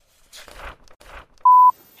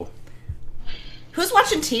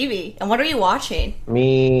just watching TV. And what are you watching?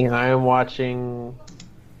 Me, I am watching,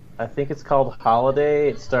 I think it's called Holiday.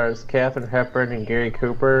 It stars Katharine Hepburn and Gary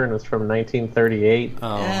Cooper, and it's from 1938.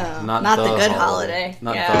 Oh, not the good holiday.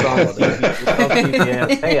 Not Yeah. the holiday. It's on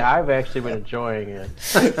PBS. Hey, I've actually been enjoying it.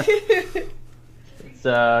 It's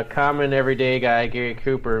a common everyday guy, Gary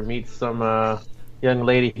Cooper, meets some young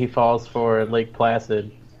lady he falls for in Lake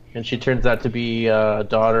Placid, and she turns out to be a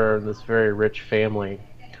daughter of this very rich family,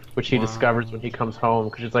 which he discovers when he comes home,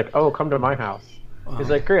 because she's like, oh, come to my house. He's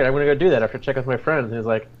like, great, I'm going to go do that after check with my friends. And he's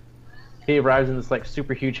like, he arrives in this like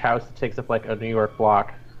super huge house that takes up like a New York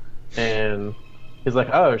block, and he's like,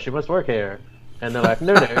 oh, she must work here. And they're like,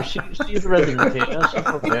 no, she's a resident here. She's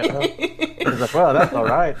from there. And he's like, well, that's all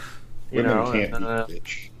right. You Women know, can't and, be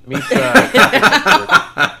bitch. meets,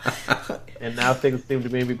 and now things seem to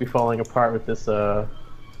maybe be falling apart with this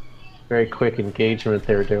very quick engagement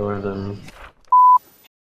they were doing. And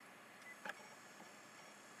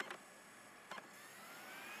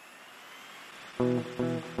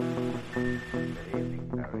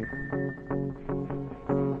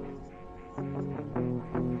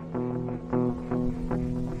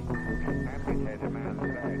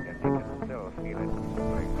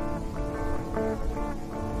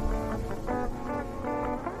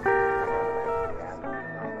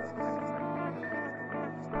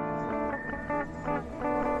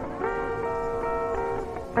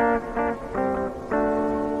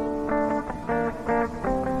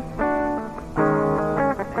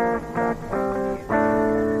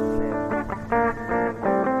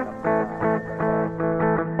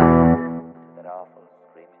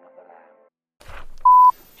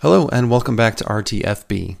Hello and welcome back to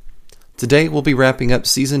RTFB. Today we'll be wrapping up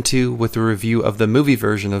Season 2 with a review of the movie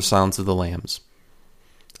version of Silence of the Lambs.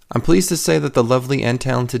 I'm pleased to say that the lovely and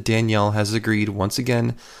talented Danielle has agreed once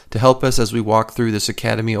again to help us as we walk through this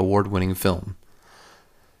Academy Award-winning film.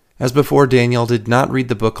 As before, Danielle did not read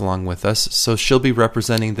the book along with us, so she'll be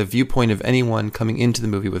representing the viewpoint of anyone coming into the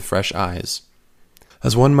movie with fresh eyes.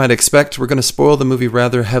 As one might expect, we're going to spoil the movie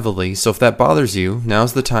rather heavily, so if that bothers you,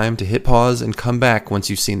 now's the time to hit pause and come back once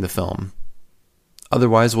you've seen the film.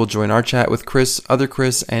 Otherwise, we'll join our chat with Chris, other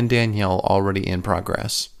Chris, and Danielle already in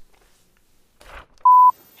progress.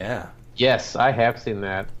 Yeah. yes, I have seen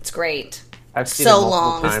that. It's great. I've seen So it multiple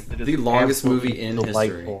long. times. It is The longest absolutely movie in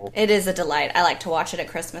delightful. It is a delight. I like to watch it at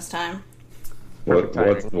Christmas time.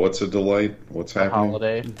 What's a delight? What's The happening?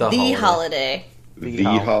 holiday. The holiday. The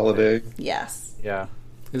holiday. Yes. Yeah.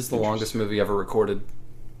 It's the longest movie ever recorded.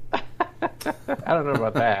 I don't know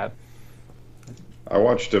about that. I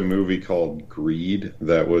watched a movie called Greed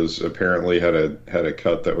that was apparently had a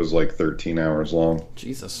cut that was like 13 hours long.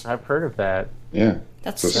 Jesus. I've heard of that. Yeah,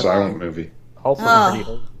 That's it's a so silent long. movie. Also, Oh. pretty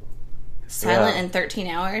old. Silent Yeah. in 13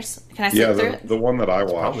 hours? Can I sit Yeah, through it? the one that I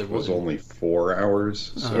probably watched was would. only 4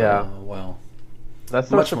 hours. So. Yeah. Well. That's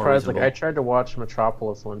so Much more surprised. Like, reasonable. I tried to watch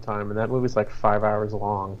Metropolis one time, and that movie's like 5 hours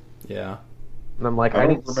long. Yeah. And I'm like, I I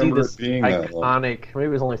don't need to see remember this it being that long. iconic. Maybe it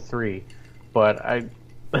was only 3, but I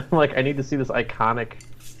like I need to see this iconic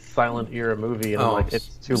silent era movie, and I'm Oh, like, it's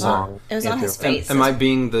too was on- long. it was on Can't his do it. face. Am I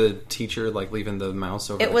being the teacher, like leaving the mouse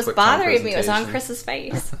over? It the was quick time bothering me. It was on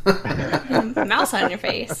presentation? Chris's face. Mouse on your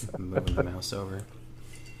face. Moving the mouse over.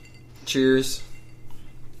 Cheers.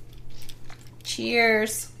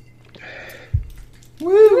 Cheers.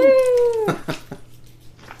 Woo!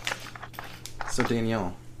 So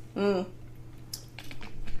Danielle,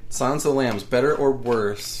 Silence of the Lambs, better or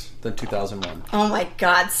worse than 2001? Oh my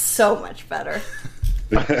god, so much better.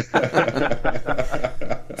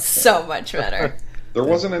 So much better. There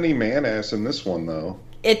wasn't any man ass in this one though.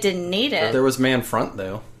 It didn't need it. There was man front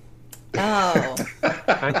though. Oh.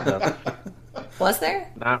 Kind of. Was there?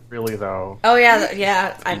 Not really though. Oh yeah,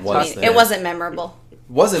 yeah. Was there. It wasn't memorable.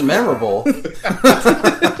 Wasn't memorable.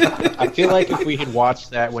 I feel like if we had watched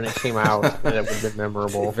that when it came out, then it would have been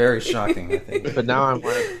memorable. Very shocking, I think. But now I'm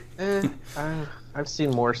like, I've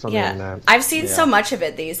seen more something than Yeah. that. I've seen Yeah. so much of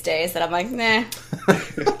it these days that I'm like, nah.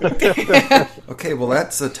 Okay, well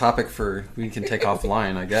that's a topic for we can take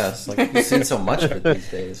offline, I guess. Like you've seen so much of it these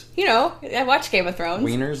days. You know, I watch Game of Thrones.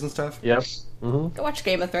 Wieners and stuff. Yep. Hmm. I watch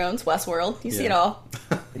Game of Thrones, Westworld. You see it Yeah. all.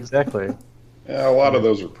 Exactly. Yeah, a lot of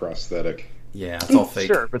those are prosthetic. Yeah, it's all fake.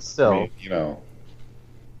 Sure, but still, I mean, you know,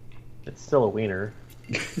 it's still a wiener.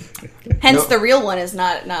 Hence, No. the real one is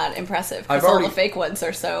not impressive I've because all already- the fake ones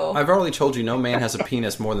are so. I've already told you no man has a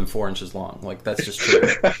penis more than 4 inches long. Like that's just true.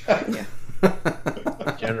 Yeah.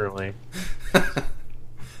 Generally.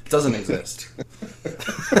 Doesn't exist.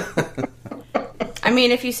 I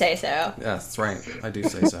mean, if you say so. Yeah, that's right. I do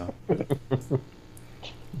say so.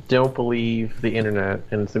 Don't believe the internet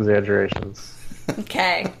and its exaggerations.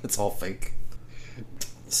 Okay. It's all fake.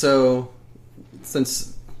 So,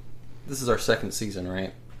 since this is our second season,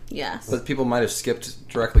 right? Yes. But people might have skipped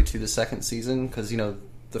directly to the second season because, the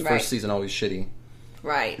Right. first season always shitty.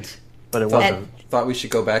 Right. But it Thought, wasn't. thought we should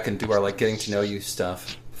go back and do our getting to know you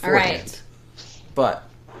stuff. All beforehand. right. But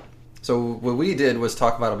so what we did was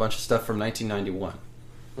talk about a bunch of stuff from 1991.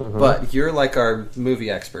 But you're like our movie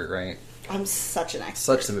expert, right? I'm such an expert.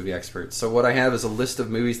 Such the movie expert. So what I have is a list of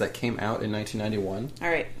movies that came out in 1991. All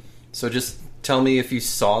right. So just tell me if you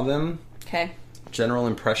saw them, Okay. general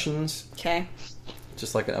impressions, Okay.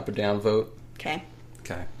 just like an up or down vote. Okay.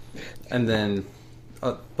 Okay. And then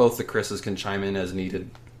both the Chris's can chime in as needed.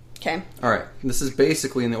 Okay. All right. This is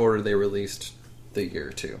basically in the order they released the year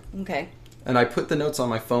or two. Okay. And I put the notes on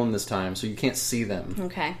my phone this time, so you can't see them.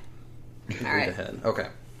 Okay. All Read right. ahead. Okay.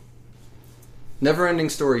 Neverending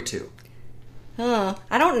Story 2.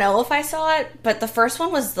 I don't know if I saw it, but the first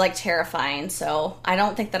one was terrifying, so I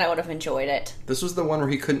don't think that I would have enjoyed it. This was the one where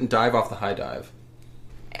he couldn't dive off the high dive.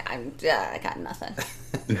 I got nothing.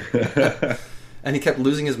 And he kept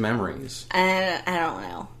losing his memories. I don't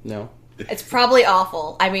know. No? It's probably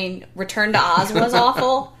awful. I mean, Return to Oz was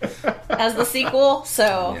awful as the sequel,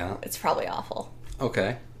 so Yeah. it's probably awful.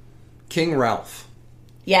 Okay. King Ralph.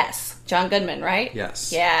 Yes. John Goodman, right?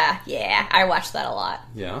 Yes. Yeah. I watched that a lot.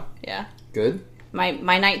 Yeah? Yeah. Good? My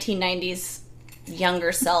 1990s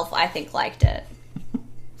younger self, I think, liked it. It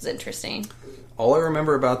was interesting. All I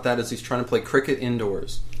remember about that is he's trying to play cricket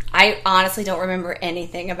indoors. I honestly don't remember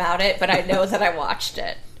anything about it, but I know that I watched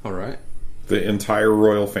it. All right. The entire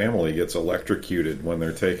royal family gets electrocuted when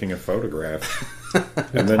they're taking a photograph.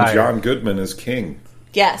 And then Entire. John Goodman is king.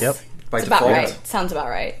 Yes. Yep. By It's about default. right. Sounds about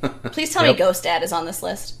right. Please tell me Yep. Ghost Dad is on this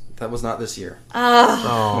list. That was not this year.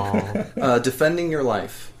 Oh. Defending Your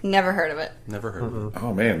Life. Never heard of it. Never heard of it.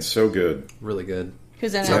 Oh man, so good. Really good.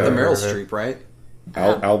 Who's in It's it? not the Yeah. Meryl heard of Streep, it. right?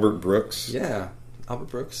 Albert Brooks. Yeah. Albert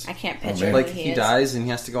Brooks. I can't picture man. who Like, he he is. dies and he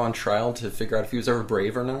has to go on trial to figure out if he was ever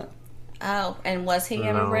brave or not. Oh, and was he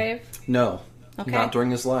ever No. brave? No. Okay. Not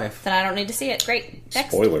during his life. Then I don't need to see it. Great.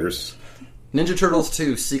 Next. Spoilers. Ninja Turtles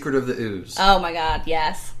 2, Secret of the Ooze. Oh my god,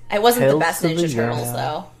 yes. It wasn't the Tales best of the Ninja Turtles, Jedi.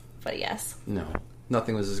 though. But yes. No.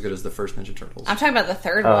 Nothing was as good as the first Ninja Turtles. I'm talking about the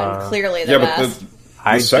third one. Clearly the Yeah, but best. the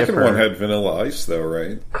I second differ. one had Vanilla Ice, though,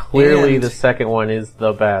 right? Clearly, And- the second one is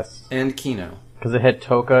the best And Kino. because it had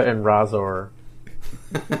Toka and Razor.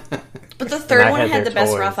 But the third I one had had their the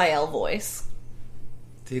best toys. Raphael voice.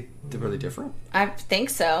 They're really different? I think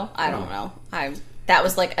so. I don't know. That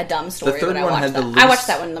was like a dumb story, third but I one watched had the that. I watched least-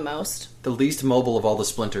 that one the most. The least mobile of all the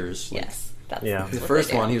splinters. Like, Yes. That's, Yeah. that's The what first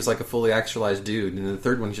they do. one, he was like a fully actualized dude, and the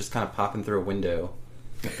third one, he's just kind of popping through a window.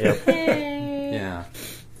 Yep. Hey. Yeah.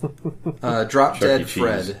 Drop Chuck E. Dead Cheese.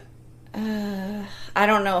 Fred. I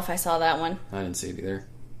don't know if I saw that one. I didn't see it either.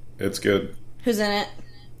 It's good. Who's in it?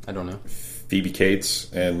 I don't know. Phoebe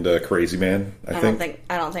Cates and Crazy Man, I I think.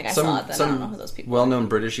 don't think I saw it then. I don't know who those people well-known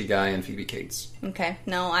Britishy guy and Phoebe Cates. are. Okay.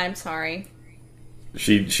 No, I'm sorry.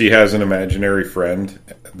 She has an imaginary friend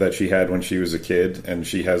that she had when she was a kid, and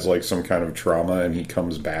she has like some kind of trauma, and he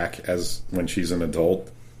comes back as when she's an adult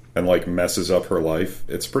and like messes up her life.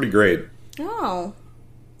 It's pretty great. Oh.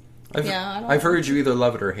 I've, Yeah, I don't I've know. heard you either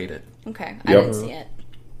love it or hate it. Okay. I Yep. didn't see it.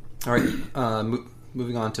 All right,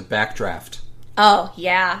 moving on to Backdraft. Oh,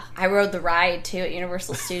 yeah. I rode the ride, too, at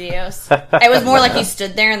Universal Studios. It was more like you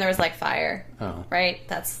stood there and there was, like, fire. Oh. Right?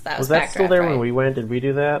 That was Was that still Backdraft, there right? when we went? Did we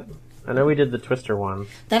do that? I know we did the Twister one.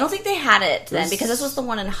 I don't think they had it then, was- because this was the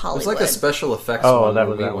one in It was Hollywood. like a special effects Oh, one that when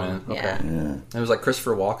was we that went. one. Yeah. It was like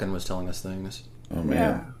Christopher Walken was telling us things. Oh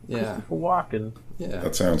man, Yeah. For walking. Yeah.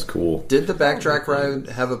 that sounds cool. Did the Backdraft ride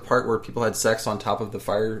have a part where people had sex on top of the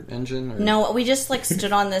fire engine? Or? No, we just, like,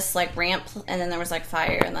 stood on this, like, ramp, and then there was, like,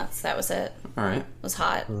 fire, and that was it. All right. It was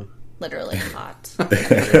hot. Literally hot.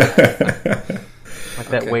 Like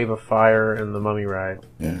that wave of fire in the Mummy ride.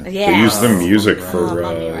 Yeah. They use the music Oh, for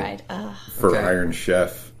Mummy ride. Ugh. for Okay. Iron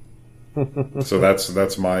Chef. So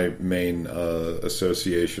that's my main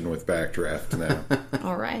association with Backdraft now.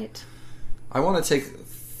 All right. I want to take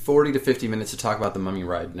 40 to 50 minutes to talk about the Mummy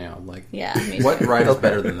ride now. Like, Yeah. me what too. ride is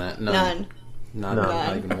better than that? None. Not, None.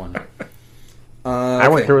 not even one. I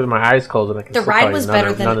went Okay. through with my eyes closed, and I can The still tell ride you was none better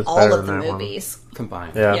of- than none is all better of the than that one. movies.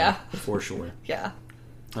 Combined. Yeah. Yeah. For sure. Yeah.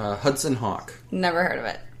 Hudson Hawk. Never heard of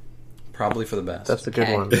it. Probably for the best. That's a good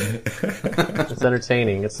Okay. one. It's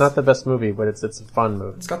entertaining. It's not the best movie, but it's a fun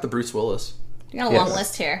movie. It's got the Bruce Willis. You got a Yes. long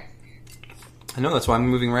list here. I know, that's why I'm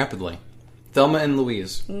moving rapidly. Thelma and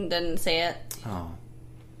Louise. Didn't see it. Oh.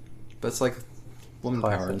 That's like woman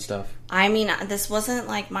Classic. power and stuff. I mean, this wasn't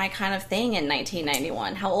like my kind of thing in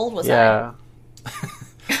 1991. How old was I? Yeah.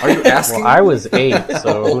 Are you asking Well, I was 8,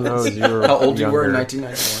 so who knows? You were how old you were in younger.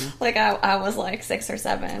 1991? Like I was like 6 or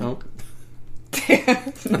 7. Oh.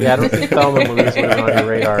 Yeah, I don't think Thelma and Louise would have been on your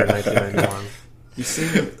radar in 1991. You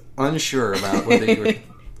seem unsure about whether you were...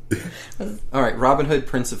 All right, Robin Hood,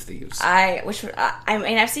 Prince of Thieves. I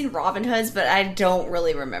mean, I've seen Robin Hood's, but I don't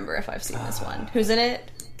really remember if I've seen this one. Who's in it?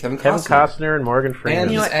 Kevin Kevin Costner. Costner and Morgan Freeman.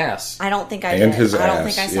 And You know his what? ass. I don't think I And did. his I don't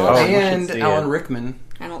ass, think I yeah. saw Oh, that you one. And should see Alan it. Rickman.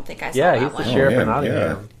 I don't think I saw Yeah, that he's the one. sheriff man, in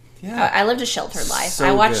Nottingham. Yeah. I lived a sheltered life. So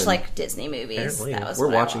I watched good. like Disney movies. Apparently. That was We're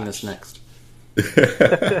what I watching this watched. next.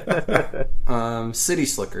 City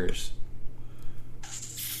Slickers.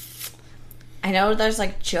 I know there's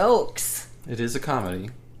like jokes, It is a comedy.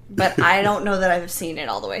 but I don't know that I've seen it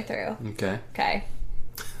all the way through. Okay. Okay.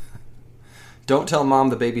 Don't tell mom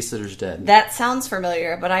the babysitter's dead. That sounds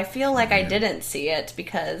familiar, but I feel like I didn't see it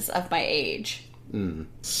because of my age.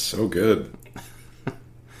 So good.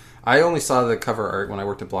 I only saw the cover art when I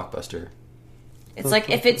worked at Blockbuster. It's like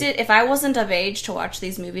if I wasn't of age to watch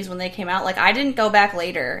these movies when they came out, like I didn't go back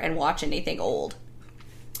later and watch anything old.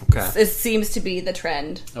 Okay. This seems to be the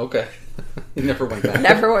trend. Okay. You never went back.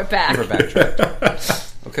 Never went back. Never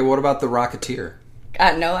backtracked. Okay, what about The Rocketeer?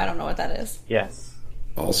 No, I don't know what that is. Yes.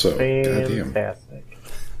 Also, goddamn. Fantastic.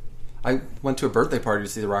 I went to a birthday party to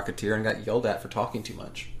see The Rocketeer and got yelled at for talking too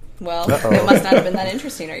much. Well, Uh-oh. it must not have been that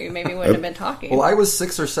interesting, or you maybe wouldn't have been talking. Well, I was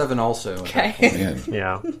 6 or 7 also. okay. Man.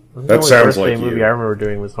 Yeah. The That only sounds birthday like movie you. I remember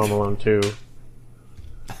doing was Home Alone 2.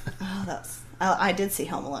 Oh, I did see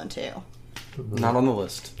Home Alone too. Not on the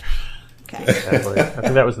list. Okay. Sadly. I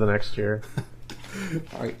think that was the next year.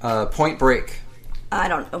 All right, Point Break. I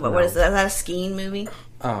don't know, but what is that? Is that a skiing movie?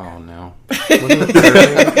 Oh, no.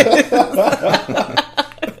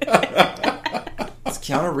 It's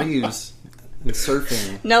Keanu Reeves and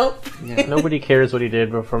surfing. Nope. Yeah. Nobody cares what he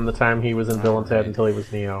did from the time he was in Bill and Ted until he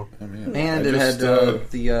was Neo. Oh, man. And I it just, had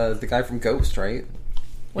the guy from Ghost, right?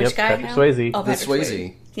 Which Yep, guy? Patrick now? Swayze. Oh, Patrick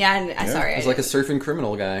Swayze. Yeah, I sorry. He's like a surfing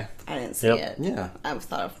criminal guy. I didn't see Yep. it. Yeah.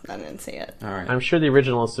 I didn't see it. All right. I'm sure the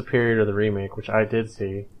original is superior to the remake, which I did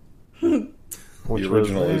see. Which The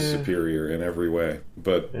original was, is superior in every way.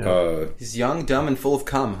 But, He's young, dumb, and full of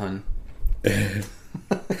cum, hun.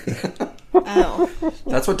 Oh,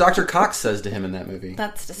 That's what Dr. Cox says to him in that movie.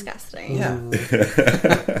 that's disgusting.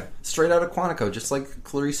 Yeah. Straight out of Quantico, just like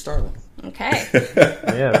Clarice Starling. Okay.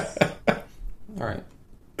 yes. All right.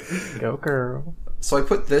 Go girl. So I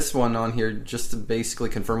put this one on here just to basically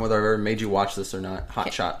confirm whether I've ever made you watch this or not. Hot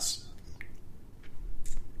Okay. Shots.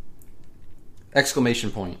 Exclamation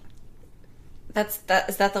point. Is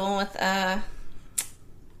that the one with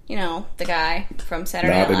the guy from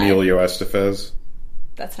Saturday not Night Live? Emilio Estevez.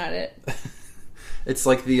 That's not it. It's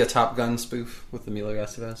like the Top Gun spoof with Emilio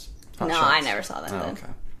Estevez. Hot No, Shots. I never saw that. Oh, then.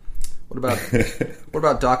 okay. What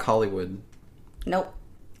about Doc Hollywood? Nope.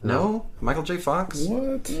 No? Michael J. Fox?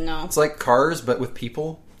 What? No. It's like Cars, but with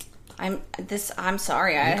people. I'm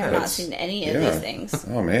sorry. I have not That's- seen any of yeah. these things.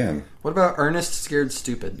 Oh, man. What about Ernest Scared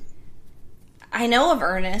Stupid? I know of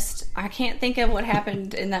Ernest. I can't think of what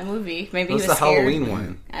happened in that movie. Maybe That he was was the scared. Halloween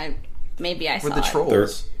one Maybe I saw with the it.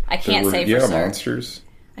 trolls. I can't say for yeah, certain. monsters.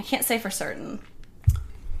 I can't say for certain.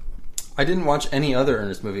 I didn't watch any other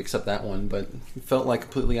Ernest movie except that one, but it felt like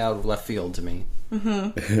completely out of left field to me.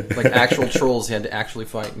 Mm-hmm. Like actual trolls he had to actually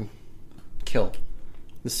fight and kill.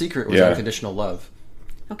 The secret was Yeah. unconditional love.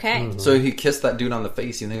 Okay. So he kissed that dude on the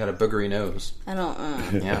face and they got a boogery nose. I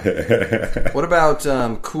don't. Yeah. What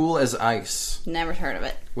about Cool as Ice Never heard of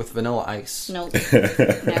it. with Vanilla Ice? Nope.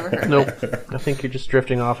 Never heard Nope. of it. I think you're just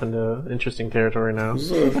drifting off into interesting territory now.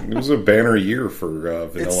 It was a banner year for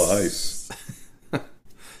Vanilla It's- Ice.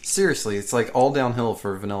 Seriously, it's like all downhill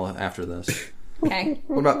for Vanilla after this. Okay.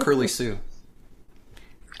 What about Curly Sue?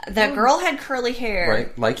 The girl had curly hair.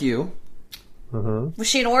 Right? Like you. Was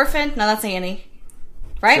she an orphan? No, that's Annie.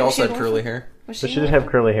 Right? She Was also an had orphan? curly hair. Was But she she an did orphan?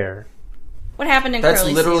 have curly hair. What happened in That's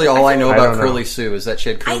Curly literally Sue? all I know I about don't know. Curly Sue is that she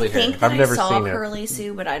had curly I think hair. that I've never I saw seen it. Curly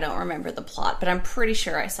Sue, but I don't remember the plot. But I'm pretty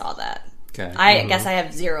sure I saw that. Okay. I guess I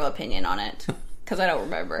have zero opinion on it because I don't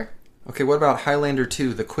remember. Okay, what about Highlander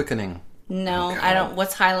 2, The Quickening? No, I don't.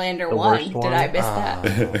 What's Highlander The 1? worst Did one? I miss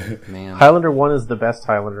that? Man. Highlander 1 is the best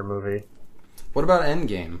Highlander movie. What about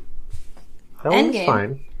Endgame? That one's Endgame.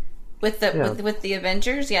 fine. With the Yeah. with the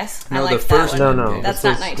Avengers? Yes, I No, like the first that one. No, Endgame. That's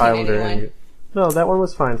this not was Highlander 1981. and- No, that one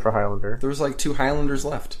was fine for Highlander. There was like 2 Highlanders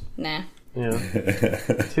left. Nah. Yeah.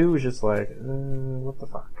 2 was just like, what the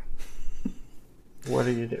fuck? What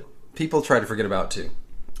do you do? People try to forget about 2.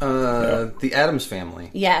 The Addams Family.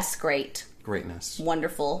 Yes, great, Greatness.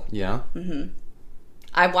 wonderful. Yeah?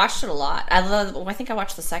 I watched it a lot. I think I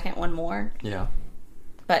watched the second one more, Yeah.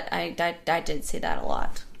 but I did see that a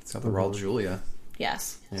lot. It's got the Raul Julia.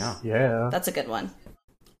 Yes. Yeah. Yeah. That's a good one.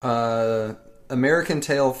 American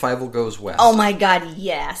Tail, Fievel Goes West. Oh my god,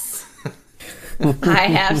 yes. I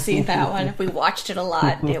have seen that one. We watched it a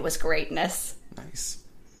lot. It was greatness. Nice.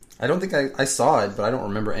 I don't think I saw it, but I don't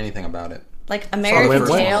remember anything about it. Like, American first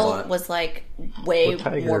one a Tail lot. was, like, way With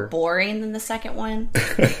Tiger. more boring than the second one.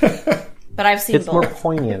 But I've seen It's more both.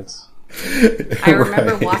 poignant. I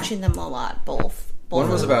remember watching them a lot, both. One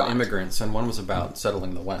was of them a about lot. immigrants, and one was about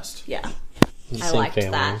settling the West. Yeah. The I same liked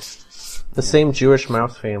family. that. The same Jewish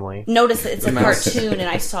mouse family. Notice it's a Mouse- cartoon, and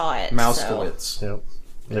I saw it. Mouskowitz. Yep.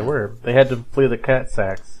 They were. They had to flee the cat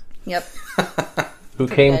sacks, Yep. who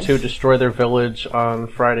came good. to destroy their village on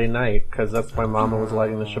Friday night, because that's when Mama was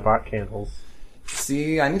lighting the Shabbat candles.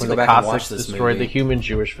 See, I need to When go the back and watch Cossacks this destroyed movie. the human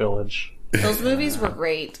Jewish village. Those movies were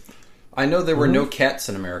great. I know there were no cats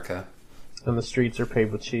in America. And the streets are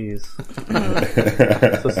paved with cheese.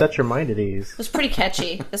 So set your mind at ease. It was pretty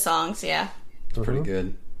catchy, the songs, yeah. Pretty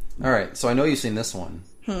good. All right, so I know you've seen this one.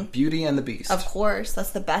 Beauty and the Beast. Of course,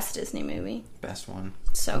 that's the best Disney movie. Best one.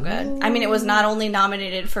 So good. I mean, it was not only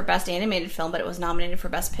nominated for Best Animated Film, but it was nominated for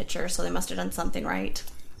Best Picture, so they must have done something right.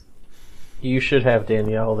 You should have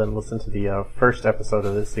Danielle then listen to the first episode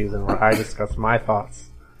of this season where I discuss my thoughts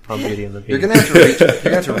on Beauty and the Beast. You're gonna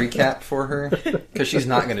have to recap for her because she's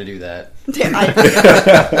not gonna do that.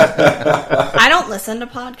 I don't listen to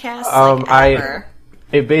podcasts like ever.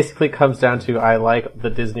 It basically comes down to I like the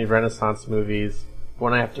Disney Renaissance movies.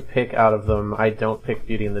 When I have to pick out of them, I don't pick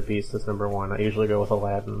Beauty and the Beast as number one. I usually go with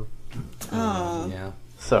Aladdin. Oh. Yeah.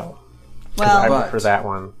 So, Well, I But- prefer that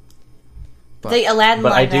one. the Aladdin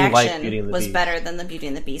But I live do like action Beauty and the was Beast. better than the Beauty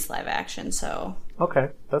and the Beast live action, so... Okay,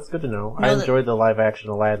 that's good to know. No, I that- enjoyed the live action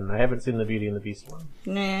Aladdin. I haven't seen the Beauty and the Beast one.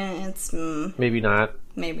 Nah, it's... Maybe not.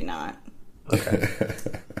 maybe not.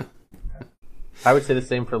 I would say the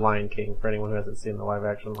same for Lion King, for anyone who hasn't seen the live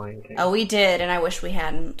action Lion King. Oh, we did, and I wish we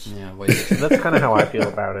hadn't. Yeah. Wait. That's kind of how I feel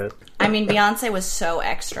about it. I mean, Beyonce was so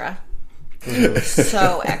extra.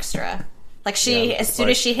 So extra. Like, Yeah, as soon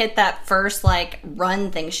as she hit that first, like, run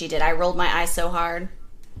thing she did, I rolled my eyes so hard.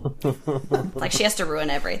 Like, she has to ruin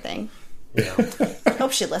everything. Yeah. I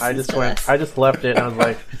hope she listens I just to went. this. I just left it, and I was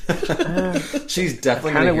like, She's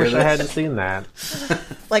definitely kind gonna of hear wish I this. hadn't seen that.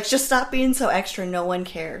 Like, just stop being so extra. No one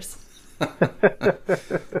cares.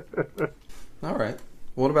 All right.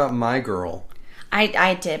 What about My Girl?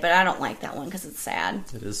 I did, but I don't like that one because it's sad.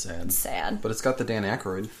 It is sad. It's sad. But it's got the Dan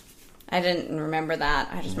Aykroyd. I didn't remember that.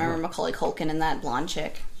 I just remember Macaulay Culkin and that blonde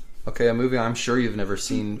chick. Okay, a movie I'm sure you've never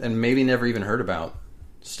seen and maybe never even heard about.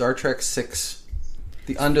 Star Trek VI,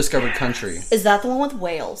 The Undiscovered Country. Is that the one with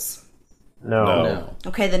whales? No, No.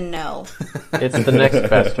 Okay, then no. it's the next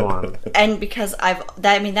best one. And because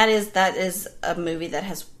that is a movie that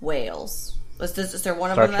has whales. Is there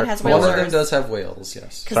one of Star them that Trek has four. whales? One of or them is- does have whales,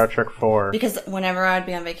 yes. Star Trek 4. Because whenever I'd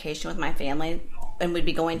be on vacation with my family and we'd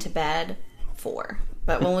be going to bed, 4.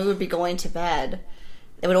 But when we would be going to bed,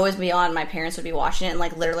 it would always be on. My parents would be watching it, and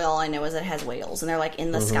like literally all I know is it has whales, and they're like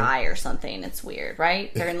in the sky or something. It's weird,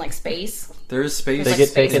 right? They're in like space. There is space. They like get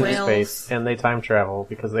space taken to whales. space, and they time travel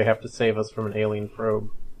because they have to save us from an alien probe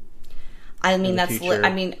I mean, the that's future.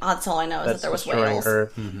 that's all I know is that's that there was destroying whales.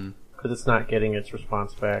 Earth because it's not getting its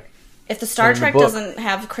response back. If the Star In the Trek book- doesn't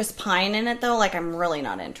have Chris Pine in it, though, like I'm really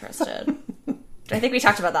not interested. I think we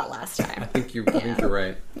talked about that last time. I think you're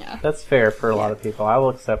right. Yeah. That's fair for a lot of people. I will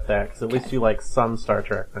accept that because at least you like some Star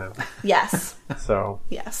Trek now. Yes. So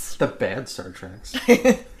Yes. The bad Star Treks.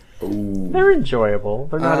 Ooh. they're enjoyable.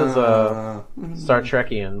 They're not as Star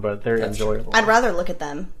Trekian, but they're That's true. enjoyable. I'd rather look at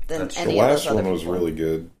them than That's any The of last those other one was people. really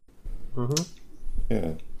good. Mm-hmm.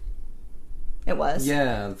 Yeah. It was.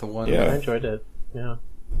 Yeah, the one I Yeah. enjoyed it. Yeah,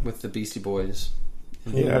 with the Beastie Boys.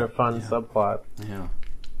 it Yeah. had a fun subplot Yeah.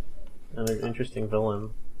 and an interesting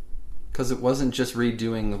villain. Because it wasn't just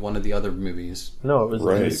redoing one of the other movies. No, it was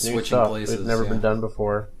Right. new Switching stuff. places, It's never yeah. been done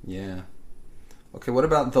before. Yeah. Okay, what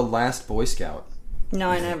about The Last Boy Scout? No,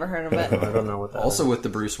 I never heard of I it. don't know what that Also is. with the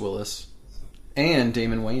Bruce Willis. And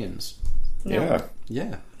Damon Wayans. No, Yeah.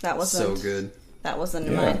 Yeah. that wasn't So good. That wasn't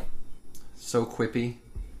in Yeah. mine. So quippy.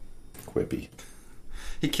 Quippy.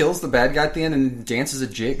 He kills the bad guy at the end and dances a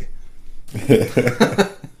jig.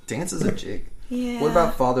 Dances a jig. Yeah. What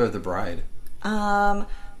about Father of the Bride?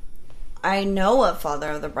 I know of Father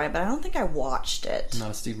of the Bride, but I don't think I watched it.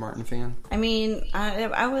 Not a Steve Martin fan? I mean,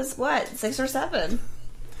 I was what 6 or 7.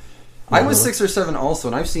 I was 6 or 7 also,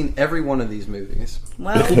 and I've seen every one of these movies.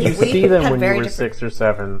 Well, Did you we see them had when you very were different- 6 or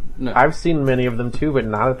 7? No. I've seen many of them too, but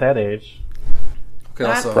not at that age. Okay,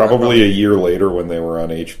 also Probably a year later when they were on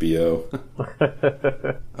HBO.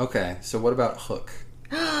 Okay, so what about Hook?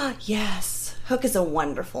 Yes, Hook is a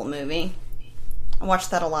wonderful movie. I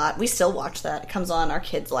watched that a lot. We still watch that. It comes on. Our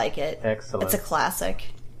kids like it. Excellent. It's a classic.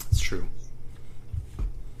 It's true.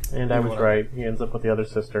 And I was right. He ends up with the other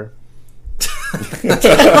sister.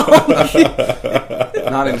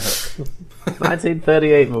 Not in Hook.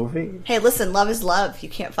 1938 movie. Hey, listen, love is love. You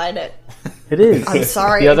can't fight it. It is. I'm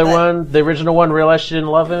sorry. The other but- one, the original one, realized she didn't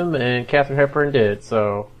love him, and Katharine Hepburn did,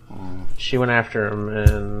 so she went after him,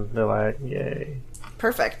 and they're like, yay.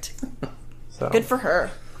 Perfect. So Good for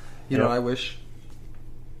her. You know, Yep. I wish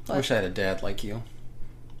I had a dad like you.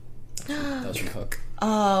 That was from Hook.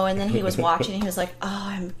 Oh, and then he was watching. And he was like,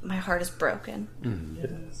 "Oh, my heart is broken." it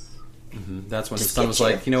is. That's when his Just son get was you.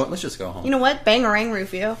 like, you know what, let's just go home. You know what? Bangarang,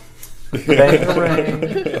 Rufio.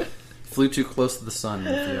 Bangarang. Flew too close to the sun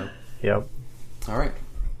with you. Yep. All right.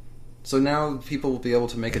 So now people will be able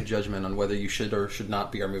to make a judgment on whether you should or should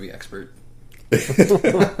not be our movie expert.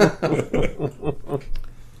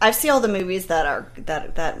 I've seen all the movies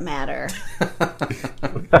that matter.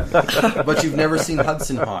 But you've never seen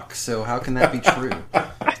Hudson Hawk, so how can that be true?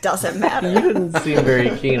 It doesn't You matter. didn't seem very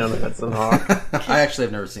keen on Hudson Hawk. I actually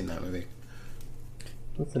have never seen that movie.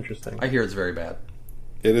 That's interesting. I hear it's very bad.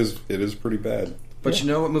 It is pretty bad. But you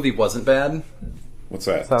know what movie wasn't bad? What's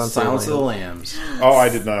that? Silence of the Lambs. Oh, I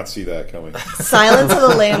did not see that coming. Silence of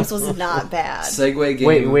the Lambs was not bad. Segue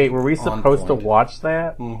game. Wait, were we on supposed to point. watch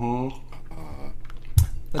that?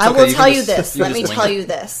 That's I okay, will you tell can you just- this. you Let just me wing tell it. you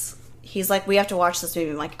this. He's like, we have to watch this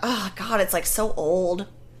movie. I'm like, oh god, it's like so old.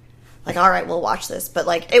 Like, all right, we'll watch this. But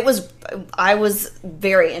like, I was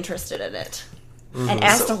very interested in it and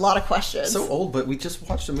asked a lot of questions. So old, but we just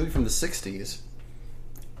watched a movie from the 60s.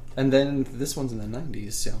 And then this one's in the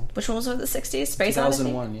 90s, so. Which one was from the 60s? Space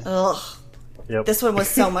 2001, Odyssey? yeah. Ugh. Yep. This one was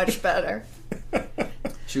so much better.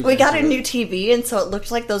 She was We got a into new it. TV, and so it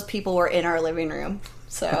looked like those people were in our living room.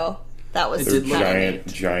 So that was It did look kinda neat.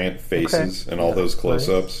 Giant faces and all those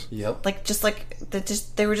close-ups. Yep.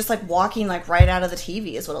 They were just like walking like right out of the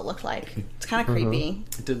TV is what it looked like. It's kind of creepy.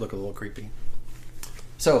 It did look a little creepy.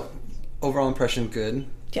 So, overall impression good.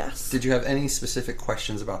 Yes. Did you have any specific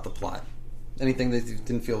questions about the plot? Anything that you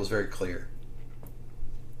didn't feel was very clear?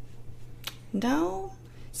 No.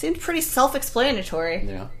 Seemed pretty self-explanatory.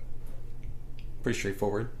 Yeah. Pretty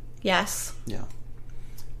straightforward. Yes. Yeah.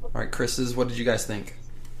 All right, Chris's, what did you guys think?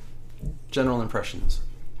 General impressions.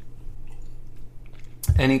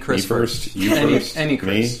 Any Chris Me first, you any, first, Any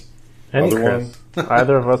Chris. me. Any Other Chris.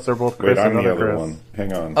 Either of us are both Chris. Wait, I'm another the other Chris. one.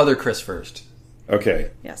 Hang on. Other Chris first.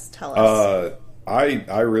 Okay. Yes. Tell us.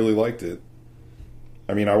 I really liked it.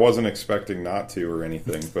 I mean, I wasn't expecting not to or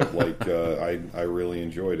anything, but like I really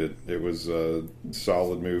enjoyed it. It was a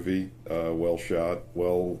solid movie, well shot,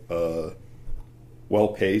 well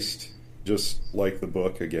paced, just like the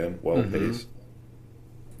book again, well paced,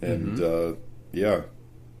 and yeah,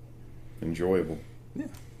 enjoyable. Yeah.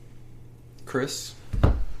 Chris,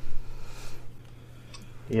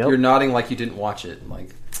 Yep. you're nodding like you didn't watch it. Like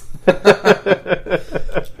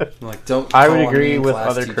don't. I call would on agree me in with class,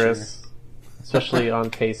 other teacher. Chris, especially on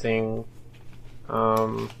pacing.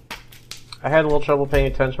 I had a little trouble paying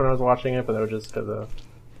attention when I was watching it, but that was just because of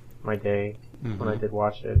my day when I did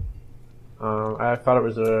watch it. I thought it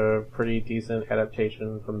was a pretty decent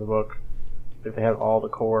adaptation from the book. If they had all the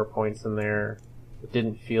core points in there, it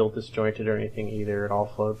didn't feel disjointed or anything either. It all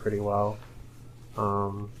flowed pretty well.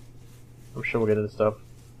 I'm sure we'll get into stuff.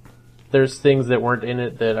 There's things that weren't in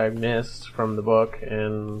it that I missed from the book,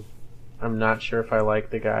 and I'm not sure if I like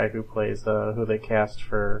the guy who plays who they cast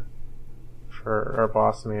for our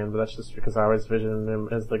boss man, but that's just because I always visioned him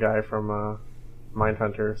as the guy from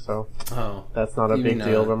Mindhunter, so Oh, that's not a You big mean,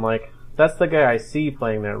 deal. But I'm like, that's the guy I see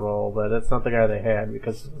playing that role, but that's not the guy they had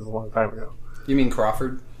because it was a long time ago. you mean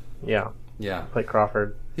Crawford? Yeah, Yeah, play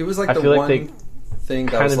Crawford. he was like I the feel like one they thing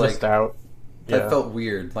that Kind was of like missed out. that Yeah. felt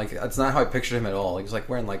weird. Like it's not how I pictured him at all. He was like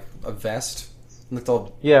wearing like a vest, looked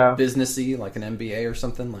all Yeah. businessy, like an MBA or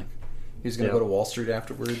something. Like he was going to Yeah. go to Wall Street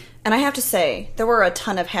afterward. And I have to say, there were a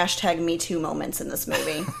ton of #MeToo moments in this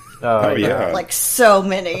movie. Oh yeah. Like, so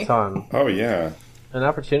many. ton. Oh yeah. And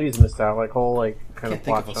opportunities missed out, like whole kind Can't of think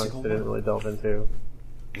plot of a chunks single they didn't one. really delve into.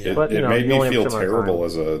 It, But, you it know, made you me only have feel so much terrible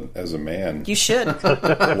time. as a man. You should.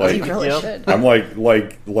 Like You really Yep. should. I'm like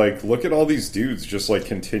look at all these dudes just like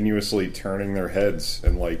continuously turning their heads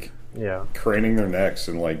and like Yeah. craning their necks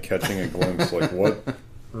and like catching a glimpse. Like what?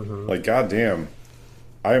 Like goddamn.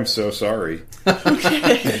 I am so sorry.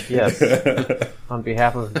 Yes. On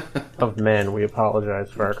behalf of men, we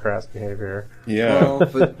apologize for our crass behavior. Yeah. Well,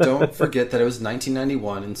 but don't forget that it was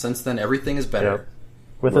 1991, and since then everything is better. Yep.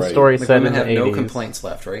 With a Right. story Like set in women the have 80s. no complaints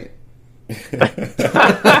left, right?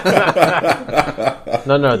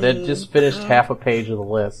 No, they just finished half a page of the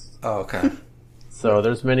list. Oh, okay. So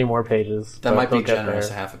there's many more pages. That but might be they'll get generous,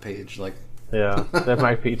 there. half a page. Like, Yeah, that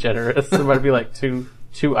might be generous. There might be like two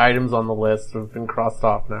items on the list have been crossed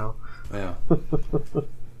off now. yeah.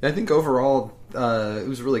 I think overall, it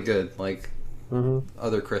was really good. Like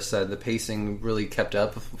other Chris said, the pacing really kept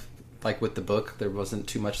up. Like with the book, there wasn't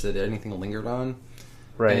too much that anything lingered on.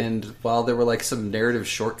 Right. And while there were like some narrative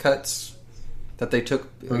shortcuts that they took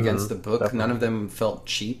against the book, Definitely. none of them felt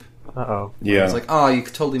cheap. Uh-oh. Yeah. It's like, oh, you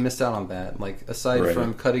totally missed out on that. Like, aside Right.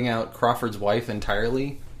 from cutting out Crawford's wife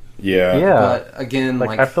entirely. Yeah. Yeah. But again, Like,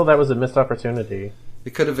 like I feel that was a missed opportunity. they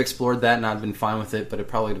could have explored that and I'd been fine with it, but it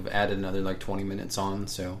probably would have added another like 20 minutes on.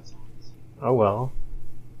 So, Oh well.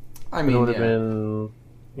 I It mean, would have yeah. been,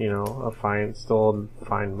 still a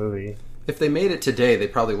fine movie. If they made it today, they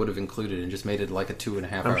probably would have included it and just made it like a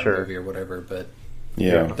 2.5 hour sure. movie or whatever. But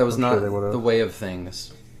Yeah. that was I'm not sure they would've. the way of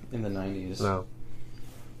things in the 90s. No.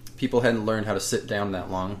 People hadn't learned how to sit down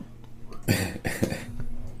that long.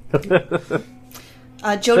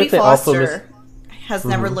 Jodie think they also Foster has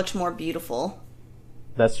never looked more beautiful.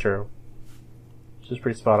 That's true. She's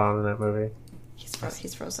pretty spot on in that movie.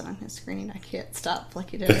 He's frozen on his screen. I can't stop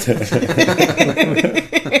like you did.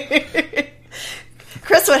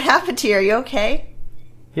 Chris, what happened to you? Are you okay?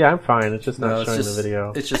 Yeah, I'm fine. It's just not No, showing the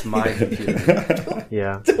video. It's just my computer.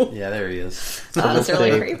 Yeah. Yeah, there he is. Oh, that's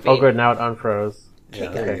really Okay. creepy. Oh, good. Now it unfroze. Yeah,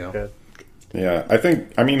 there you go. Good. Yeah,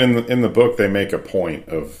 I mean, in the book, they make a point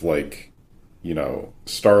of, like,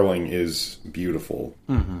 Starling is beautiful.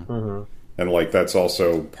 Mm-hmm. And, like, that's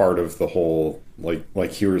also part of the whole,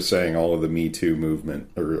 like you were saying, all of the Me Too movement,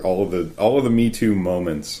 or all of the Me Too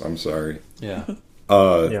moments, I'm sorry. Yeah.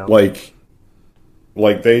 Yeah.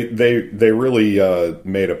 Like they really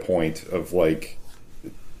made a point of, like,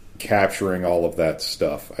 capturing all of that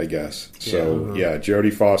stuff, I guess. So, yeah,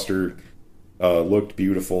 Jodie Foster looked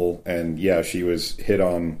beautiful, and, yeah, she was hit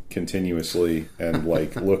on continuously and,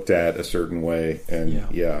 like, looked at a certain way, and,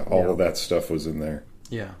 all of that stuff was in there.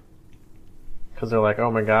 Yeah. Because they're like, oh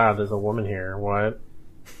my god, there's a woman here. What?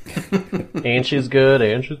 And she's good,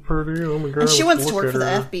 and she's pretty. Oh my god. And she wants to look work at for the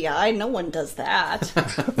her. FBI. No one does that.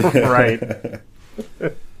 Right.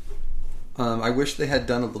 I wish they had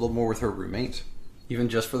done a little more with her roommate, even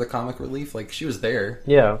just for the comic relief. Like, she was there.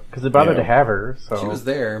 Yeah, because it bothered Yeah. to have her. So She was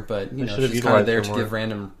there, but, They she's should have kind of utilized there her to more. give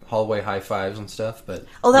random hallway high fives and stuff, but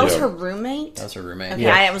Oh, that was Yeah. her roommate? that was her roommate. Okay,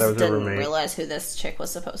 Yes, I that was her didn't roommate. realize who this chick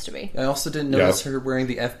was supposed to be. I also didn't notice her wearing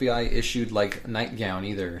the FBI issued, like, nightgown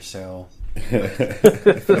either, so I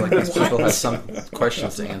feel like these people have some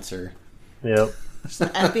questions to answer. Yep.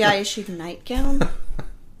 FBI issued nightgown?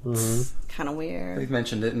 Mm-hmm. Kind of weird. They've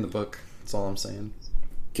mentioned it in the book. That's all I'm saying.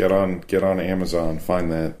 Get on Amazon,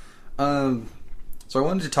 find that. So I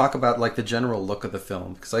wanted to talk about, like, the general look of the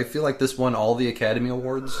film, because I feel like this won all the Academy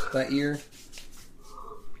Awards that year.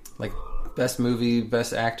 Like, best movie,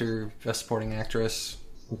 best actor, best supporting actress,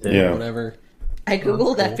 Yeah. whatever. I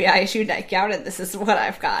googled FBI issued nightgown and this is what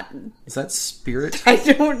I've gotten. Is that Spirit? I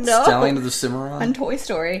don't know. Stallion of the Cimarron? On Toy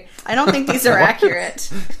Story. I don't think these are accurate.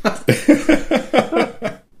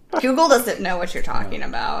 Google doesn't know what you're talking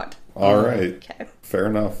about. All right. Okay. Fair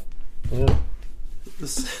enough. Yeah.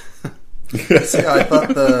 So, yeah, I thought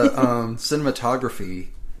the cinematography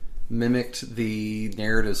mimicked the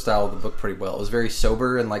narrative style of the book pretty well. It was very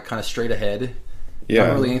sober and, like, kind of straight ahead. Yeah.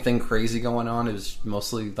 Not really anything crazy going on. It was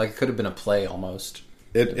mostly, like, it could have been a play almost.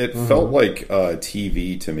 It felt like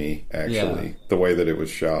TV to me, actually, Yeah. the way that it was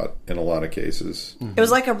shot in a lot of cases. It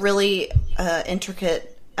was like a really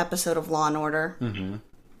intricate episode of Law and Order.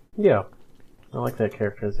 Yeah. I like that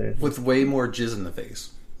characterization. With way more jizz in the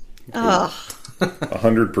face. Ugh.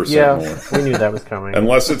 100% Yeah, more. we knew that was coming.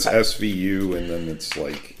 Unless it's SVU, and then it's,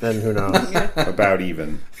 like, Then who knows? about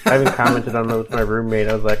even. I even commented on it with my roommate.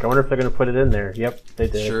 I was like, I wonder if they're going to put it in there. Yep, they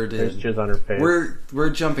did. Sure did. There's jizz on her face. We're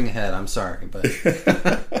jumping ahead. I'm sorry, but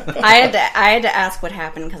I had to ask what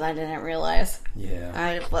happened because I didn't realize. yeah,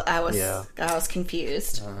 I was Yeah. I was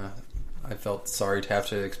confused. I felt sorry to have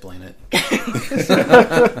to explain it.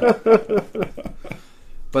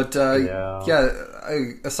 But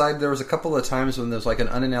aside, there was a couple of times when there was like an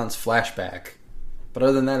unannounced flashback. But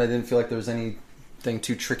other than that, I didn't feel like there was anything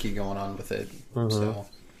too tricky going on with it. So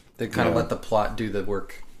they kind of let the plot do the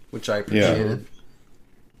work, which I appreciated.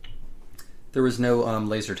 There was no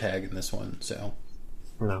laser tag in this one, so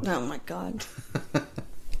No. Oh my god.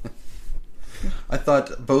 I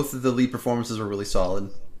thought both of the lead performances were really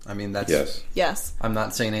solid. I mean, that's Yes. I'm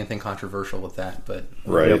not saying anything controversial with that, but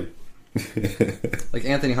Right. like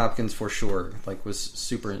Anthony Hopkins for sure, like was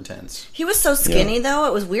super intense. He was so skinny though,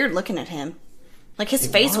 it was weird looking at him. Like his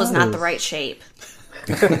face was not the right shape.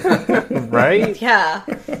 Right? Yeah,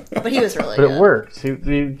 but he was really But good. it worked.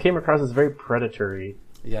 He came across as very predatory.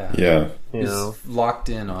 Yeah. Yeah. You know? He's locked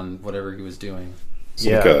in on whatever he was doing. It's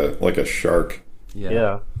Yeah. like a shark.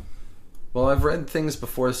 Yeah. Well, I've read things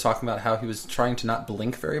before talking about how he was trying to not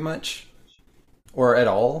blink very much, or at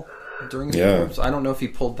all, during his performance. I don't know if he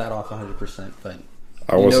pulled that off 100%, but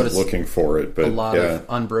I you wasn't notice looking for it, but a lot yeah. of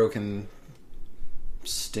unbroken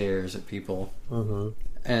stares at people. Mm-hmm.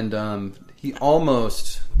 And he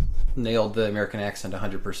almost nailed the American accent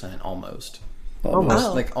 100%, almost. Almost.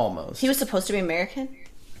 Oh. Like, almost. He was supposed to be American.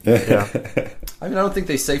 Yeah. I mean, I don't think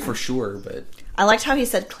they say for sure, but... I liked how he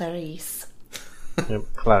said Clarice. Yep,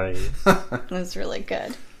 Clary. It was really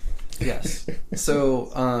good. Yes.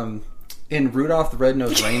 So, in Rudolph the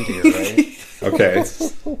Red-Nosed Reindeer, right? Okay.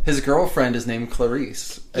 His girlfriend is named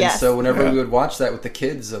Clarice. And Yes. so whenever Yeah. we would watch that with the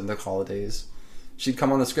kids on the holidays, she'd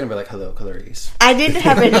come on the screen and be like, "Hello, Clarice." I didn't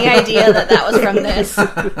have any idea that was from this.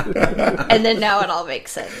 And then now it all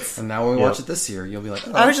makes sense. And now when we watch it this year, you'll be like,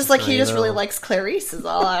 "Oh, I was just like, he I just really know. likes Clarice is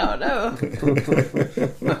all. I don't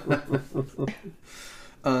know.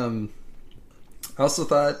 I also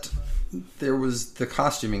thought there was the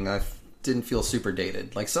costuming. I didn't feel super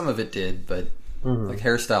dated. Like some of it did, but like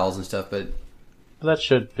hairstyles and stuff. But That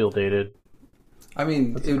should feel dated. I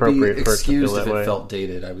mean, it would appropriate be for it to feel excused if that it way. felt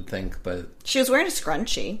dated. I would think, but She was wearing a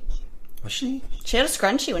scrunchie. was she? She had a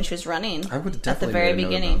scrunchie when she was running. I would at the definitely very made a note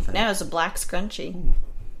beginning. about that. No, it was a black scrunchie.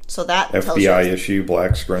 So that tells FBI you issue,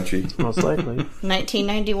 black scrunchy. Most likely.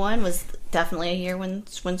 1991 was definitely a year when I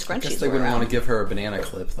guess scrunchies they were wouldn't around. want to give her a banana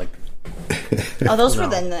clip. Like, Oh, those were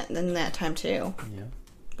then that time too. yeah.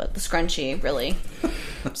 But the scrunchie really,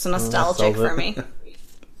 it's nostalgic sells it. for me.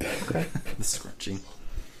 The scrunchie.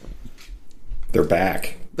 They're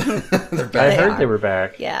back. They're I back. heard are. they were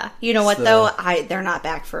back. Yeah, you know what So- though? They're not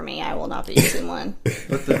back for me. I will not be using one.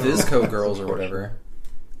 But the Visco girls or whatever.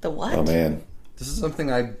 The what? Oh man. This is something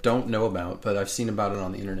I don't know about, but I've seen about it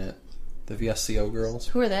on the internet. The VSCO girls.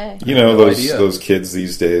 Who are they? You know No idea. those kids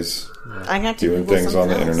these days I'm gonna have to doing Google things on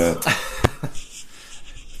the something else.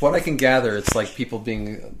 internet. What I can gather, it's like people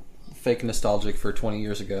being fake nostalgic for 20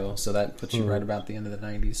 years ago, so that puts you right about the end of the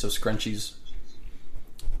 90s. So scrunchies,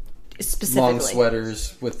 Specifically. long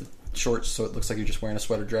sweaters with shorts, so it looks like you're just wearing a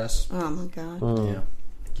sweater dress. Oh my god. Yeah.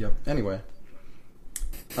 Yep. Anyway.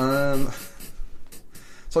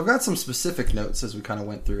 So I've got some specific notes as we kind of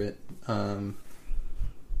went through it.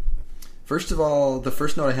 First of all, the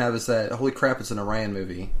first note I have is that, holy crap, it's an Orion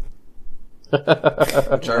movie. Which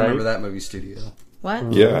I remember that movie studio.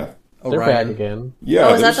 What? Yeah. They're Orion. back again. Yeah,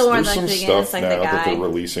 Oh, is that there's, the one there's like some the beginning? stuff It's like now the that guy, they're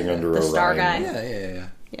releasing under the star Orion. guy. Yeah.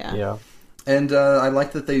 Yeah. Yeah. And I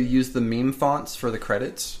like that they used the meme fonts for the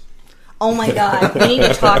credits. Oh my god, we need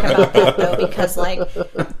to talk about that though because like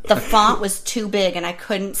the font was too big and I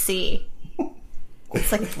couldn't see.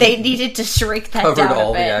 It's like they needed to shrink that Covered down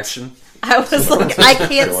all a the bit. action. I was like, I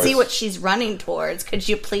can't Choice. see what she's running towards. Could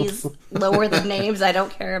you please lower the names? I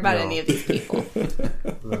don't care about No. any of these people.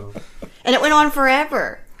 No. And it went on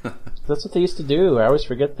forever. That's what they used to do. I always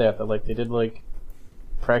forget that like they did like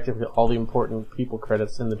practically all the important people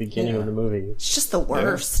credits in the beginning of the movie. It's just the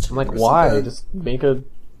worst. I'm like, There was why? some- Just make a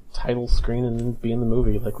title screen and then be in the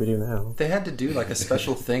movie like we do now. They had to do like a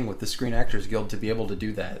special thing with the Screen Actors Guild to be able to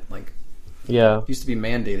do that. Like, Yeah. it used to be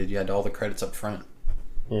mandated you had all the credits up front.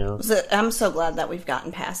 Yeah. I'm so glad that we've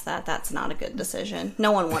gotten past that. That's not a good decision.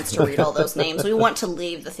 No one wants to read all those names. We want to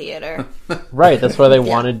leave the theater. Right, that's why they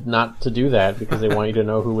wanted not to do that because they want you to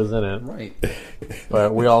know who was in it. Right.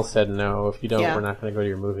 But we all said no. If you don't, Yeah. we're not going to go to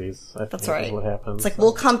your movies. I That's think right. is what happens. It's like,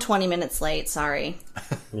 we'll come 20 minutes late. Sorry.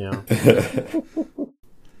 Yeah.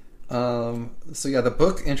 So yeah, the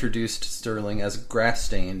book introduced Sterling as grass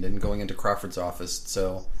stained and going into Crawford's office.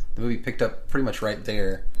 So the movie picked up pretty much right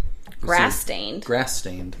there. Grass stained. Grass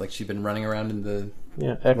stained, like she'd been running around in the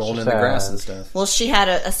Yeah. rolling in the grass and Exercise. stuff. Well, she had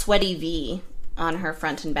a sweaty V on her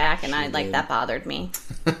front and back, and that bothered me.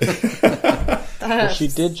 She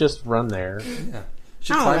did just run there. Yeah,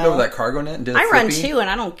 she I don't climbed know. over that cargo net and did a I run flippy. too, and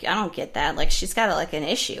I don't get that. Like she's got like an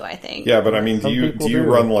issue. I think. Yeah, but I mean, Some do people you do.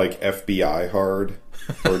 run like FBI hard?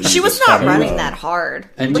 Or do She you was just not kinda running run? that hard.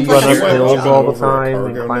 And Looked you like Run a up went real hills job. all the over a time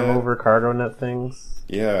and cargo climb net. over cargo net things.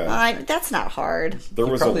 Yeah, That's not hard. there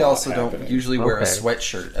was Probably a lot also happening. don't usually wear a Okay.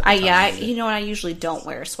 sweatshirt at the time. Yeah, either. you know what? I usually don't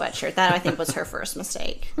wear a sweatshirt. That I think was her first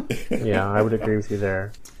mistake. Yeah, I would agree with you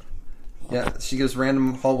there. Yeah, she gives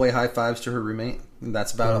random hallway high fives to her roommate. And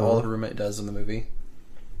that's about all her roommate does in the movie.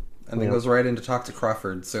 And then Yeah. goes right in to talk to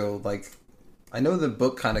Crawford. So, like, I know the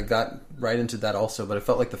book kind of got right into that also, but it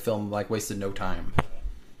felt like the film, like, wasted no time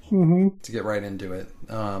to get right into it.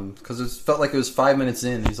 Because it felt like it was 5 minutes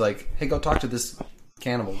in. He's like, hey, go talk to this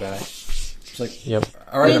cannibal guy. It's like, Yep.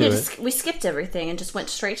 all right, We skipped everything and just went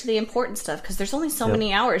straight to the important stuff because there's only so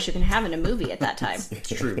many hours you can have in a movie at that time. it's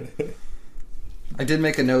true. I did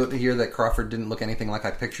make a note here that Crawford didn't look anything like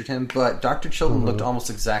I pictured him, but Dr. Chilton looked almost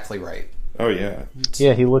exactly right. Oh, yeah.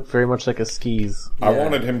 Yeah, he looked very much like a skis. I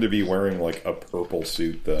wanted him to be wearing, like, a purple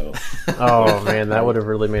suit, though. Oh, man, that would have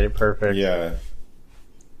really made it perfect. Yeah.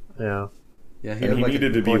 Yeah. Yeah, And he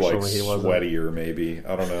needed to be, like, Unfortunately, he wasn't. sweatier, maybe.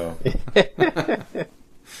 I don't know.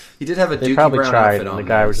 He did have a They Dookie probably Brown tried, outfit and on, the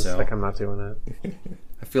guy though, was just so like, I'm not doing it.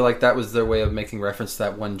 I feel like that was their way of making reference to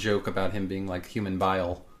that one joke about him being like human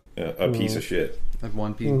bile. A piece of shit. Like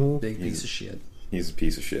one big piece of shit. He's a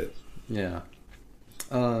piece of shit. Yeah.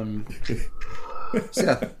 So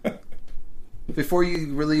yeah. Before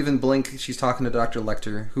you really even blink, she's talking to Dr.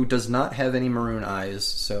 Lecter, who does not have any maroon eyes,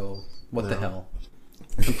 so what the hell?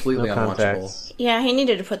 Completely No unwatchable. contacts. Yeah, he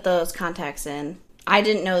needed to put those contacts in. I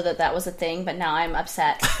didn't know that was a thing, but now I'm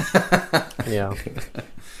upset. Yeah.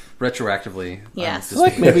 Retroactively. Yes. I feel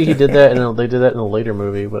like maybe he did that, they did that in a later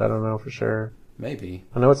movie, but I don't know for sure. Maybe.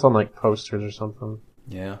 I know it's on, like, posters or something.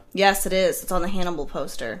 Yeah. Yes, it is. It's on the Hannibal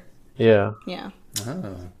poster. Yeah. Yeah.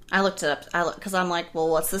 Oh. I looked it up because I'm like, well,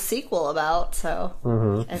 what's the sequel about? So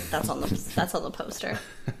that's on the poster.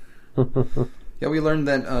 Yeah, we learned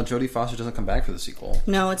that Jodie Foster doesn't come back for the sequel.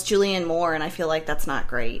 No, it's Julianne Moore, and I feel like that's not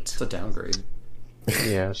great. It's a downgrade.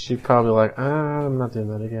 Yeah, she probably like, I'm not doing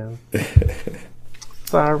that again.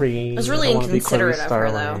 Sorry. It was really I wanna be inconsiderate Clarice of her,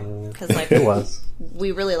 Starling. though, because like It was.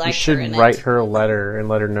 we really You liked should her in write it. her a letter and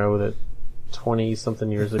let her know that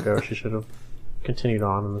 20-something years ago she should have continued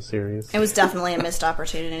on in the series. It was definitely a missed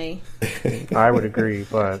opportunity. I would agree,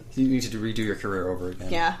 but You need to redo your career over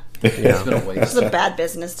again. Yeah, It's been a it waste. was a bad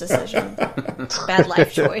business decision, bad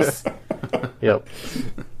life choice. yep.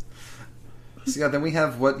 So yeah, then we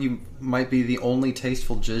have what you might be the only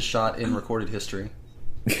tasteful jizz shot in recorded history.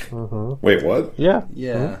 Wait, what? Yeah.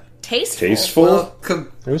 Yeah. Tasteful. Tasteful? Well,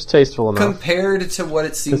 It was tasteful enough. compared to what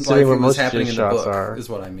it seemed like Considering it what was most happening jizz in the shots book, are. is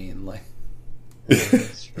what I mean. Like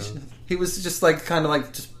That's true. he was just like kind of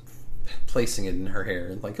like just placing it in her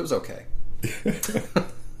hair. Like it was okay. It's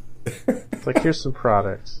like, here's some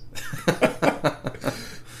product.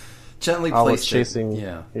 Gently I was placed chasing. it.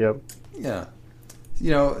 Yeah. Yep. Yeah.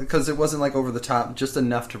 You know, because it wasn't like over the top, just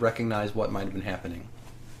enough to recognize what might have been happening.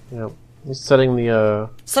 Yep. He's setting the.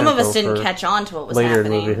 Some of us tempo didn't for catch on to what was later in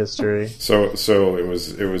happening. movie history. So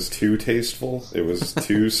it was too tasteful? It was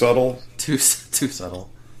too subtle? Too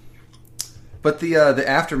subtle. But the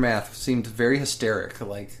aftermath seemed very hysteric.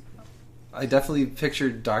 Like, I definitely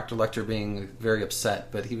pictured Dr. Lecter being very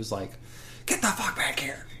upset, but he was like, "Get the fuck back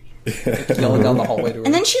here!" Yelling down the hallway to her.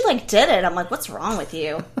 And then she like did it. I'm like, what's wrong with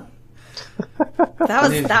you?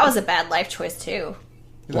 That was a bad life choice too.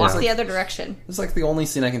 Walk the other direction. It's like the only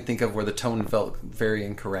scene I can think of where the tone felt very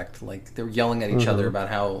incorrect. Like they were yelling at each other about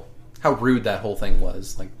how rude that whole thing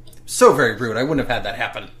was. Like so very rude. I wouldn't have had that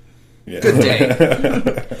happen. Yeah. Good day.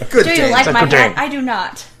 Good Do day. you like my good hat? day. I do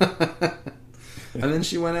not. And then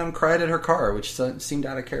she went out and cried at her car, which seemed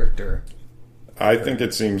out of character. I think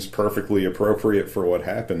it seems perfectly appropriate for what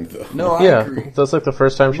happened, though. No, I Yeah. agree. That's like the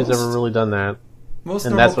first time she's Most- ever really done that. Most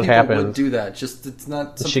and normal that's what people happened. would do that. Just it's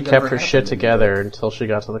not something She that kept ever her shit happened in the together book. until she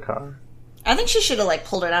got to the car. I think she should have like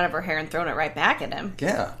pulled it out of her hair and thrown it right back at him.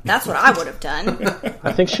 Yeah. That's what I would have done.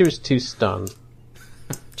 I think she was too stunned.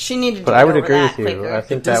 She needed to But get I would over agree that with you. quicker. I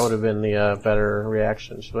think that would have been the better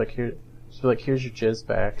reaction. She'd be like, here's your jizz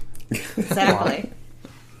back. Exactly.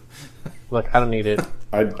 Like, I don't need it.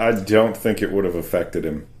 I don't think it would have affected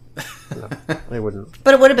him. They wouldn't.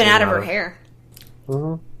 But it would have been out of not her have. hair.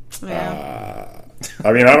 Mm-hmm. Yeah.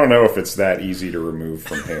 I mean, I don't know if it's that easy to remove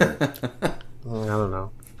from hair. I don't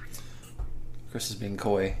know. Chris is being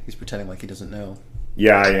coy. He's pretending like he doesn't know.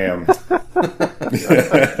 Yeah, I am.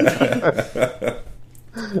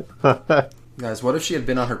 Guys, what if she had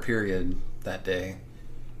been on her period that day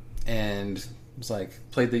and was like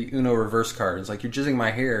played the Uno reverse card? It's like, you're jizzing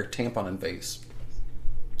my hair, tampon and vase.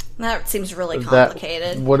 That seems really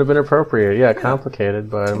complicated. That would have been appropriate. Yeah,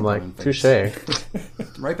 complicated, but I'm like, touche.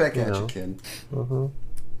 Right back at you, kid.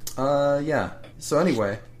 Yeah. So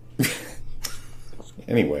anyway.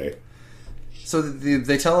 So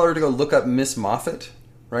they tell her to go look up Miss Moffat,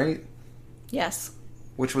 right? Yes.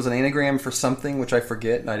 Which was an anagram for something, which I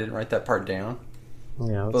forget, and I didn't write that part down.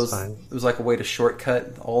 Yeah, that's fine. It was like a way to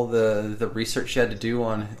shortcut all the research she had to do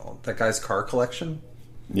on that guy's car collection.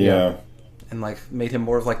 Yeah. And like made him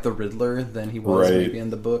more of like the Riddler than he was Right. maybe in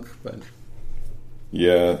the book. But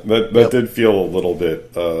Yeah, that did feel a little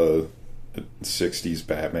bit 60s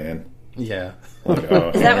Batman. yeah. Like,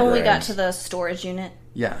 Is that when we got to the storage unit?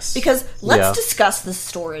 Yes. Because let's Yeah. discuss the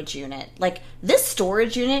storage unit. Like, this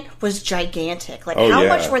storage unit was gigantic. Like, Oh, how yeah.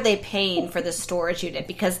 much were they paying for this storage unit?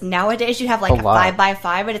 Because nowadays you have like a lot.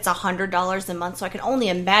 5x5 and it's $100 a month. So I can only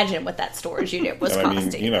imagine what that storage unit was And I mean,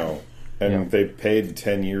 costing. you know, and they paid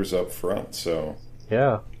 10 years up front, so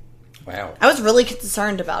Yeah. Wow. I was really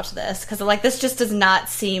concerned about this because, like, this just does not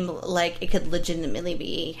seem like it could legitimately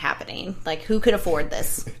be happening. Like, who could afford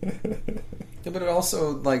this? Yeah, but it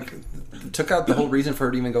also, like, took out the whole reason for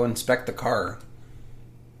her to even go inspect the car.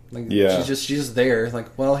 Like, Yeah. she's just there. Like,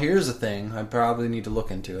 well, here's the thing. I probably need to look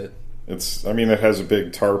into it. it's, I mean, it has a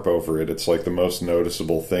big tarp over it. It's like the most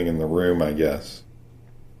noticeable thing in the room, I guess.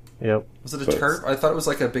 Yep. Was it a So tarp? I thought it was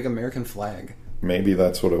like a big American flag. Maybe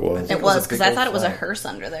that's what it was. think It it was a was because big I old thought it was a flag. hearse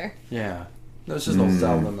under there. Yeah. No, it's just an old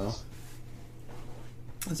style limo.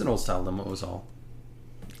 It's an old style limo, was all.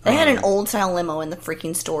 They had an old style limo in the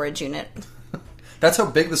freaking storage unit, That's how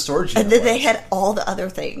big the storage and unit then they was. had all the other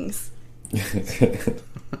things.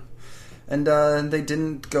 And they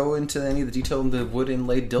didn't go into any of the detail in the wood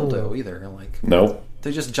inlaid dildo either. Like, Nope.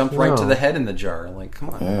 they just jumped right to No. the head in the jar. Like,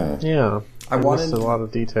 come on. Yeah. Yeah. I They wanted- missed a lot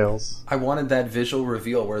of details. I wanted that visual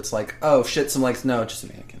reveal where it's like, oh shit, some legs. No, it's just a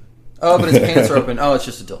mannequin. Oh, but his pants are open. Oh, it's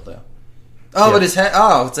just a dildo. Oh, Yeah. but his head.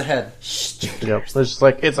 Oh, it's a head. Yep. It's just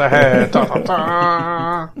like, it's a head. Da, da,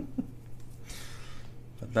 da.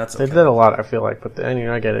 But that's They okay. did a lot, I feel like, but then, you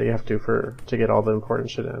know, I get it. You have to get all the important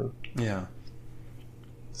shit in. Yeah.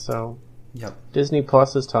 So, Yep. Disney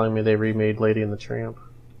Plus is telling me they remade Lady and the Tramp.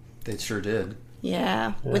 They sure did.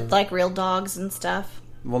 Yeah, with like real dogs and stuff.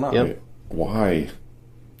 Well, not Yep. Why?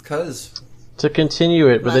 because To continue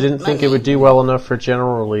it, but they didn't think it would Money. do well enough for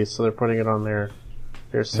general release, so they're putting it on their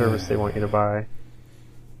service they want you to buy.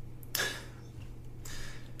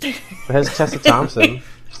 It has Tessa Thompson.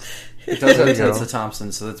 it does have you go. Tessa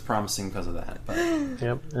Thompson, so that's promising because of that. But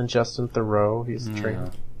Yep. And Justin Theroux, he's the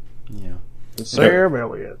tramp. yeah. And Sam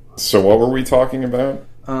Elliott. So what were we talking about?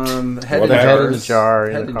 Head What in happened? jars. Head in a jar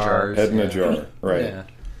in Head the in car. jars. Head in yeah. a jar. Right. Yeah.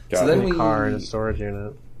 Got So it. then In we a car in a storage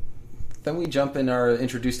unit. Then we jump in our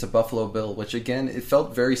introduced to Buffalo Bill, which again it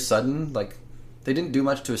felt very sudden. Like they didn't do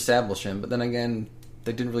much to establish him, but then again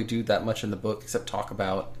they didn't really do that much in the book except talk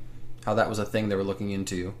about how that was a thing they were looking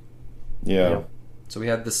into. Yeah. Yep. So we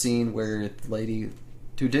had the scene where the lady,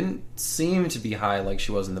 who didn't seem to be high like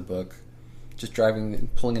she was in the book, just driving,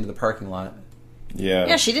 pulling into the parking lot. Yeah.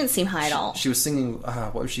 Yeah, she didn't seem high at all. She was singing.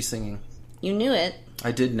 What was she singing? You knew it.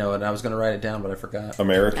 I did know it. And I was going to write it down, but I forgot.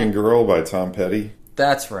 American Girl by Tom Petty.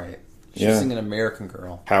 That's right. She Yeah. was singing American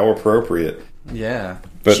Girl. How appropriate. Yeah.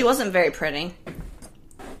 But She wasn't very pretty.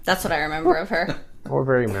 That's what I remember of her. Or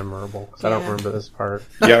very memorable, because I don't Yeah. remember this part.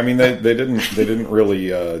 yeah, I mean they didn't really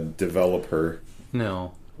develop her.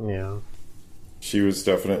 No. Yeah. She was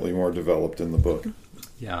definitely more developed in the book.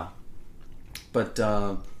 Yeah. But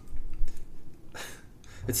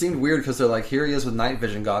it seemed weird because they're like, here he is with night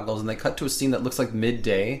vision goggles, and they cut to a scene that looks like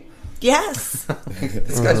midday. Yes.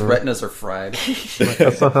 This guy's retinas are fried.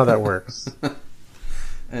 That's not how that works.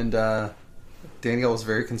 And Danielle was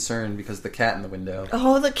very concerned because of the cat in the window.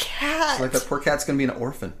 Oh, the cat. Like, that poor cat's going to be an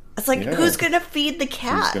orphan. It's like, Yeah. who's going to feed the Who's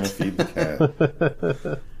cat? gonna feed the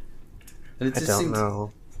cat? And it I just don't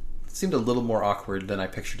know. seemed a little more awkward than I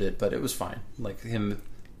pictured it, but it was fine. Like, him,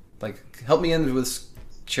 like, help me in with this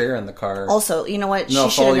chair in the car. Also, you know what? no, I'll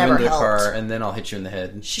She should follow have you never into the helped. car, and then I'll hit you in the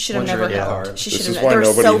head. She should have once you're never in the helped. car. She This should is have. why There were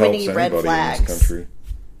nobody so helps many red anybody in flags. this country.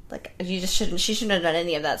 Like, you just shouldn't. She shouldn't have done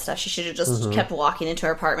any of that stuff. She should have just kept walking into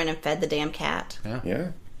her apartment and fed the damn cat. Yeah.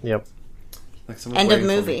 Yep. Like, someone's End of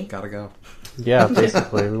waiting for me. movie. Gotta go. Yeah,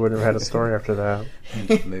 basically. We wouldn't have had a story after that.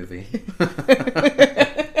 End of movie.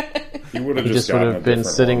 He would have He just just would gotten a have been different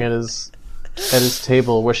sitting one. at his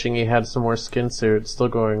table wishing he had some more skin suit, still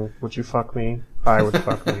going, would you fuck me? I would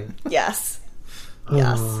fuck me. Yes.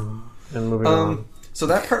 Yes. And moving on. So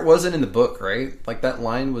that part wasn't in the book, right? Like, that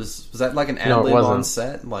line was that like an ad No, it lib on wasn't.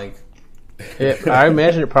 set? Like, I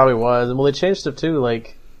imagine it probably was. And well, they changed it too.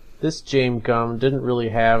 Like, this James Gum didn't really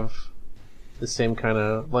have the same kind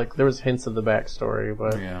of, like, there was hints of the backstory,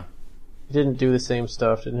 but yeah. he didn't do the same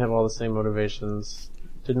stuff, didn't have all the same motivations,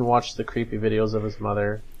 didn't watch the creepy videos of his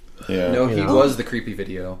mother. Yeah. No, You he know. was the creepy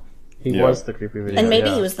video. He Yeah. was the creepy video. And maybe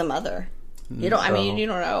yeah. he was the mother. You don't. I mean, So- you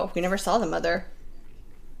don't know. We never saw the mother.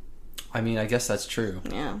 I mean, I guess that's true.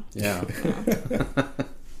 Yeah. Yeah.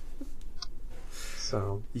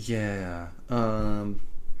 So, Yeah.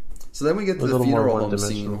 So then we get to A the little more funeral home one-dimensional.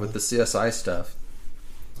 scene with the CSI stuff.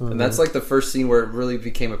 And that's like the first scene where it really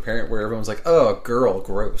became apparent where everyone's like, oh, a girl,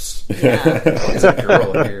 gross. Yeah. There's a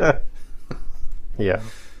girl in here. yeah.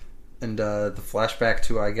 And the flashback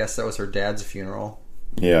to, I guess that was her dad's funeral.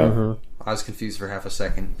 Yeah. Mm-hmm. I was confused for half a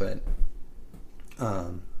second, but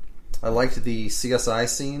I liked the CSI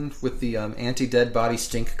scene with the anti-dead body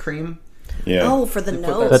stink cream. Yeah. Oh, for the They put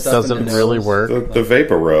nose. That stuff in doesn't the really nose. work. The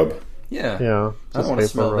vapor rub. Yeah. Yeah. I don't just want to vapor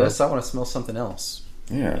smell rub. this. I want to smell something else.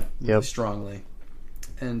 Yeah. Really Yep. strongly.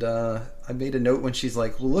 And I made a note when she's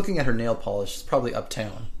like, well, looking at her nail polish, it's probably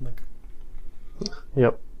uptown. I'm like,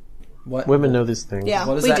 Yep. what? Women know these things. Yeah,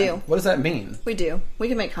 What does we that, do. What does that mean? We do. We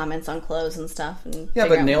can make comments on clothes and stuff. And Yeah, figure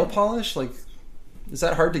but out- nail polish, like, is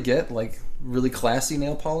that hard to get? Like, really classy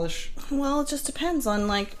nail polish? Well, it just depends on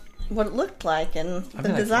like what it looked like and the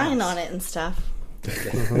mean, I design guess. on it and stuff.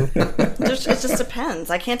 It just depends.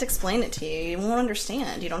 I can't explain it to you. You won't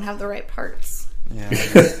understand. You don't have the right parts. Yeah.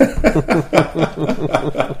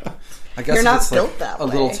 I guess You're if not it's built that a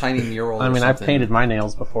little way. tiny mural. I or mean, I've something. painted my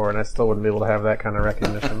nails before, and I still wouldn't be able to have that kind of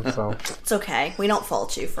recognition. So, It's okay. We don't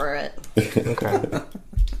fault you for it. okay.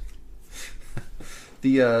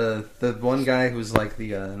 The one guy who's like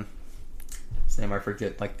the his name I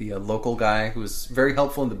forget, like the local guy who was very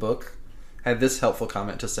helpful in the book, had this helpful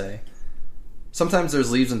comment to say. Sometimes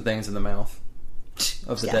there's leaves and things in the mouth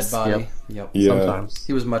of the Yes. dead body. Yep. Yep. Yeah. Sometimes.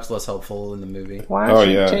 He was much less helpful in the movie. Why Oh, don't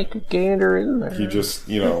you yeah. take a gander in there? He just,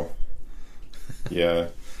 yeah,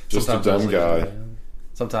 just Sometimes a there's dumb leaves guy. in-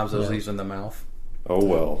 Sometimes there's Yeah. leaves in the mouth. Oh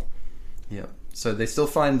well. Yep. So they still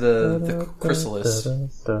find the chrysalis,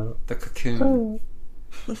 the cocoon,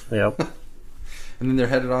 Yep. and then they're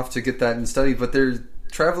headed off to get that and studied. But they're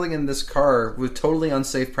traveling in this car with totally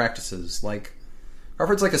unsafe practices. Like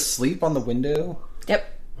Crawford's like asleep on the window,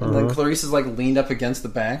 Yep. and then Clarice is like leaned up against the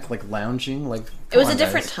back, like lounging. Like It was come a on,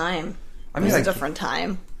 different guys. time. I It mean, was a I- different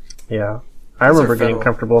time. Yeah. I remember getting federal.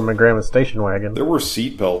 comfortable in my grandma's station wagon. There were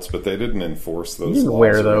seat belts, but they didn't enforce those. You didn't laws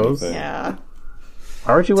wear or those. anything. Yeah.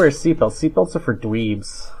 Why would you wear seatbelts? Seatbelts are for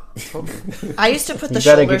dweebs. I used to put the You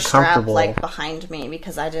gotta shoulder get strap comfortable. like behind me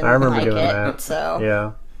because I didn't I remember like doing it. that. So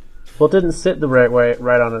Yeah. Well, it didn't sit the right way,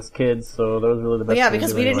 right on us kids, so that was really the best. But yeah, thing to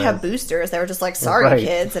because do we didn't have anyways. boosters. They were just like, sorry, Right.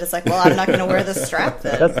 kids. And it's like, well, I'm not going to wear this strap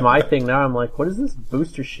then. That's my thing now. I'm like, what is this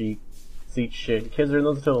booster seat shit? Kids are in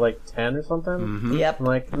those until like 10 or something. Mm-hmm. Yep. I'm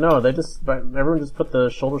like, no, everyone just put the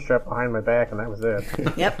shoulder strap behind my back, and that was it.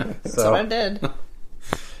 Yep. That's So- what I did.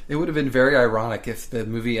 It would have been very ironic if the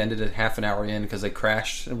movie ended at half an hour in because they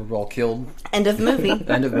crashed and were all killed. End of movie.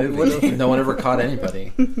 End of movie. No one ever caught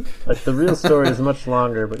anybody. Like the real story is much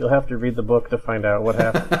longer, but you'll have to read the book to find out what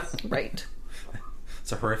happens Right.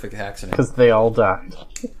 It's a horrific accident. because they all died,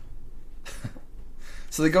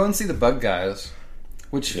 So they go and see the bug guys,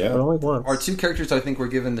 which Yeah. but only once. are two characters I think were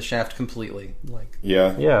given the shaft completely, like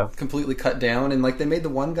Yeah. Yeah, completely cut down, and like they made the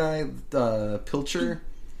one guy Pilcher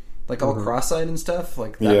like all cross-eyed and stuff.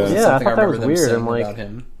 Like that Yeah. was Yeah, I something I thought that remember was them weird. saying I'm like- about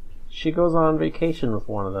him. she goes on vacation with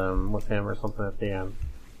one of them, with him or something at the end.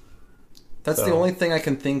 That's the So- only thing I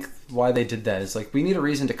can think why they did that is like we need a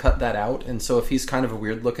reason to cut that out, and so if he's kind of a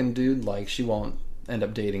weird looking dude, like she won't end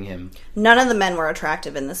up dating him. None of the men were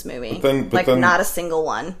attractive in this movie. But then- not a single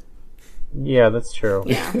one. Yeah, that's true.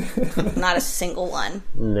 Yeah. Not a single one.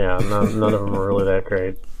 Yeah, none of them are really that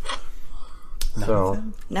great. So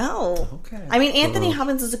No. Okay. I mean, Anthony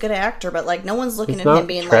Hopkins is a good actor, but like, no one's looking He's at not him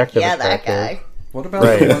being like, attractive, yeah, that attractive. guy. What about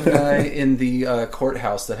Right. the one guy in the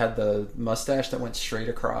courthouse that had the mustache that went straight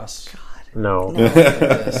across? no, Like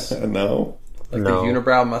this. No, Like No. the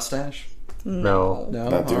unibrow mustache? no. No,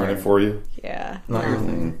 not doing Alright. it for you. Yeah. Not no. your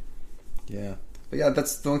thing. Yeah, but yeah,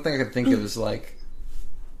 that's the only thing I could think of is like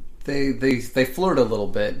they flirt a little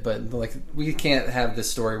bit, but like we can't have this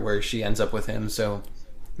story where she ends up with him, so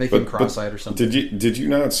make him cross-eyed or something. Did you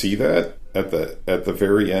not see that at the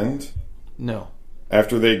very end? No.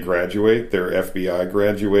 After they graduate, their FBI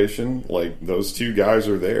graduation, like those two guys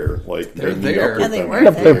are there. Like They're they meet there. up Yeah, with they them. were Yeah,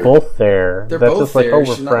 there. they're both there. They're That's both just like, there. oh, we're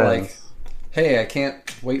She's not friends. like, hey, I can't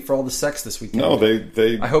wait for all the sex this weekend. No,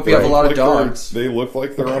 they. I hope you have a lot of look like they're- dogs. They look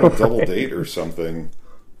like they're on a double date or something.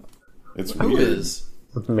 It's Who weird. is?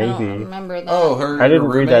 I don't Maybe. remember that. Oh, her. I didn't her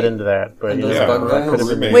read that roommate? into that, but And yeah, those Yeah, bug her guys? her Could've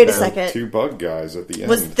been roommate Wait a and second. Two bug guys at the end.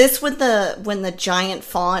 Was this when the giant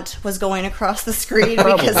font was going across the screen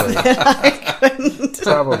because Probably. then I couldn't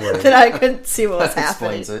Probably. then I couldn't see what was That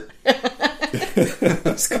happening. explains it.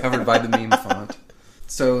 It's covered by the meme font.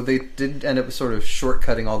 So they did end up sort of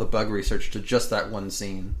shortcutting all the bug research to just that one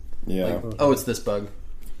scene. Yeah, Like, oh, it's this bug.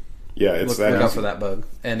 yeah, it's Look that. out for that bug.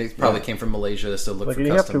 And it probably came from Malaysia, so look Like, for you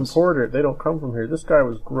have to customs. import it. They don't come from here. This guy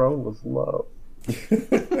was grown with love. I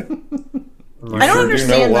don't sure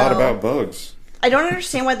understand do know a lot though. about bugs. I don't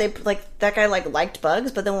understand why they like that guy like liked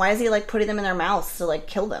bugs, but then why is he like putting them in their mouths to like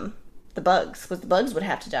kill them? The bugs, because the bugs would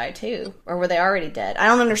have to die too, or were they already dead? I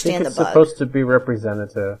don't I think understand it's the bug. supposed to be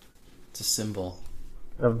representative It's a symbol.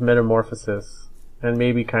 of metamorphosis, and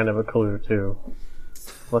maybe kind of a clue too.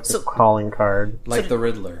 like a calling card. Like the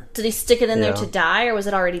Riddler. Did he stick it in there Yeah. to die, or was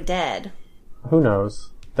it already dead? Who knows?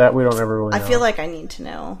 That we don't ever really know. I feel like I need to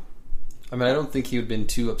know. I mean, I don't think he would have been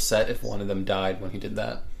too upset if one of them died when he did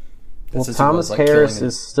that. Well, Since he Thomas was, Harris killing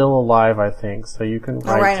is still alive, I think, so you can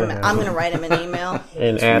I'll write write to him. him I'm going to write him an email.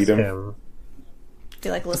 and Tweet ask him. him. Be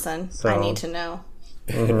like, listen, So- I need to know.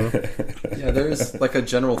 Yeah, there's like a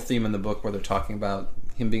general theme in the book where they're talking about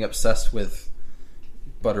him being obsessed with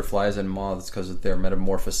butterflies and moths because of their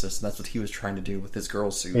metamorphosis, and that's what he was trying to do with his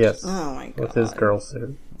girl suit. Yes, Oh my god. with his girl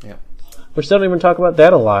suit. Yeah. Which they don't even talk about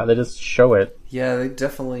that a lot. They just show it. Yeah, they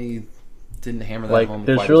definitely didn't hammer that Like, home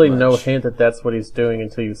there's quite really as no much. hint that that's what he's doing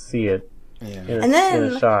until you see it Yeah. in a, And then-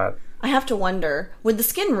 in a shot. I have to wonder, would the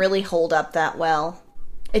skin really hold up that well?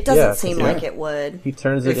 It doesn't Yeah, 'cause seem yeah. like it would. He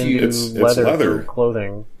turns it If you- into It's leather, leather. for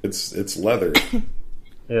clothing. It's leather.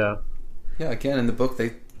 Yeah. Yeah, again, in the book,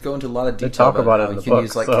 they go into a lot of detail talk about it how in you the can book,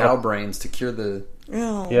 use like so- cow brains to cure the...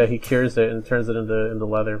 Oh. Yeah, he cures it and turns it into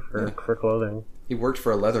leather for clothing. He worked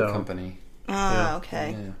for a leather So- company. Ah,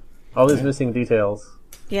 okay. Yeah. All these missing details.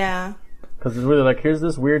 Yeah. Because it's really like, here's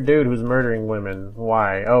this weird dude who's murdering women.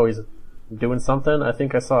 Why? Oh, he's doing something? I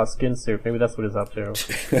think I saw a skin suit. Maybe that's what he's up to.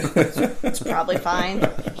 It's probably fine.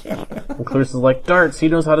 And Clarice is like, darts, he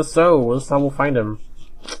knows how to sew. Well, this is how we'll find him.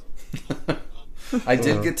 I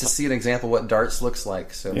did get to see an example of what darts looks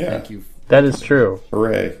like, so Yeah. thank you. That is true.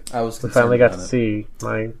 Hooray. I was We finally got to concerned see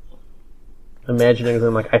my imaginings.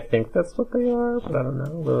 I'm like, I think that's what they are, but I don't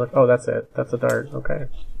know. They're like, oh, that's it. That's a dart. Okay.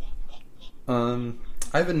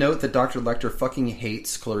 I have a note that Dr. Lecter fucking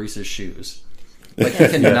hates Clarice's shoes. Like, he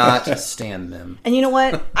cannot stand them. And you know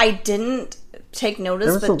what? I didn't take notice,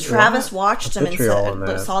 There was but a Travis lot watched of them and vitriol said, in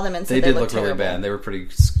that. saw them and said They they, did looked look really terrible. bad. They were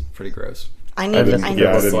pretty gross. I I need. didn't- I Yeah,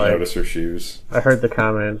 I know. didn't like- notice her shoes. I heard the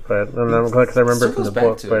comment, but I'm glad because I remember it Still from goes the back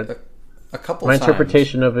book. to But it a couple my times.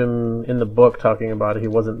 interpretation of him in the book talking about it, he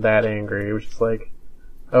wasn't that angry. He was just like,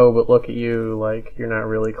 oh, but look at you. Like, you're not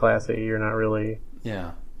really classy. You're not really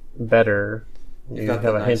Yeah. better. You got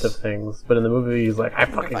have the a hint nice- of things. But in the movie, he's like, I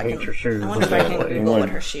fucking hate your shoes. I wonder if I can Like, Google what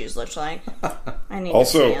her shoes looked like. I need to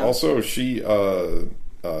see 'em. Also, she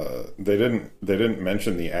they didn't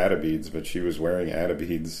mention the Atabeads, but she was wearing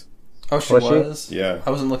Atabeads. Oh, she Was she? was? Yeah. I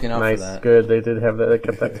wasn't looking out nice, for that. good. They did have that. They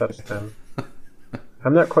kept that touch then.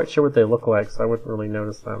 I'm not quite sure what they look like, so I wouldn't really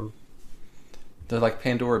notice them. They're like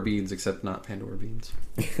Pandora beads, except not Pandora beads.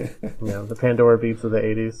 Yeah, the Pandora beads of the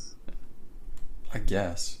 80s. I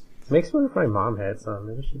guess. Makes me wonder if my mom had some.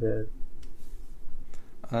 Maybe she did.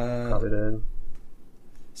 Probably did.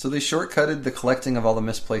 So they shortcutted the collecting of all the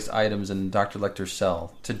misplaced items in Dr. Lecter's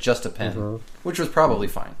cell to just a pen, which was probably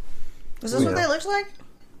fine. Was this what Yeah. they looked like?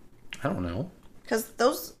 I don't know. Because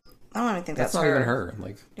those, I don't even think That's that's not even her.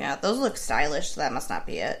 Like, Yeah, those look stylish, so that must not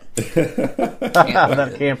be it.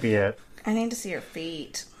 That can't be it. I need to see her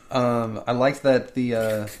feet. I liked that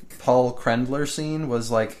the Paul Krendler scene was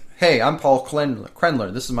like, "Hey, I'm Paul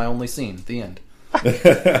Krendler. This is my only scene." The end. But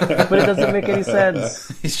it doesn't make any sense.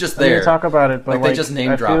 He's just I mean, there. to talk about it, but like, they just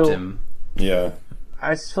name I dropped feel- him. Yeah.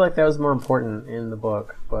 I just feel like that was more important in the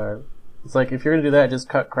book, but it's like if you're gonna do that, just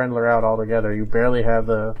cut Krendler out altogether. You barely have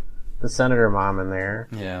the senator mom in there.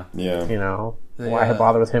 Yeah. Yeah. You know, The, why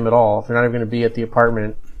bother with him at all? If you're not even going to be at the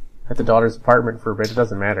apartment, at the daughter's apartment for a bit, it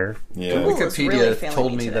doesn't matter. Yeah. Ooh. it's Wikipedia really failing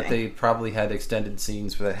told me me that today. they probably had extended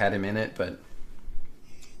scenes that had him in it, but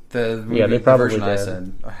the movie, Yeah, they the probably version I did.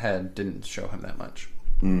 said didn't show him that much.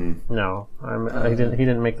 No, he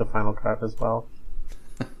didn't make the final cut as well.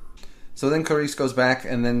 So then Clarice goes back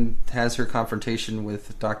and then has her confrontation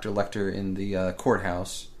with Dr. Lecter in the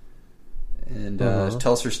courthouse, and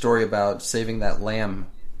tells her story about saving that lamb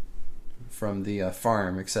from the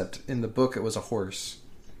farm, except in the book it was a horse.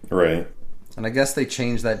 Right. And I guess they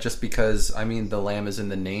changed that just because, the lamb is in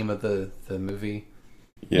the name of the movie.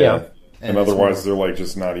 Yeah. Yeah. And it's otherwise, they're like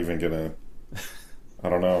just not even gonna. I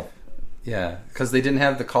don't know. Yeah, because they didn't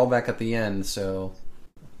have the callback at the end, so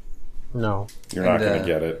No. You're not And, gonna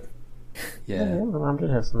get it. Yeah, yeah. my mom did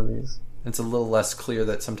have some of these. It's a little less clear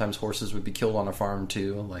that sometimes horses would be killed on a farm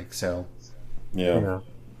too, like, so, Yeah. Yeah,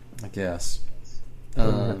 I guess.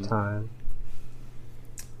 didn't have time.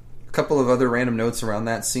 A couple of other random notes around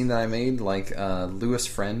that scene that I made, like Lewis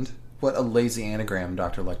Friend. What a lazy anagram,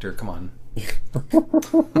 Dr. Lecter. Come on.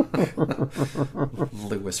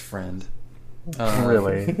 Lewis Friend.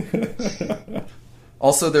 Really?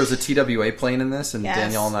 Also, there's a TWA plane in this, and Yes.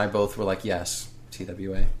 Danielle and I both were like, yes,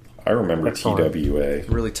 TWA. I remember Excellent. TWA.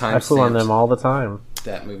 Really I flew on them time-stamped all the time.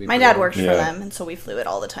 that movie. My pretty dad well. worked for Yeah. them, and so we flew it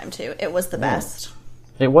all the time too. It was the best.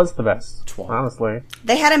 It was the best, Twat. honestly.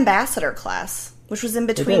 They had ambassador class, which was in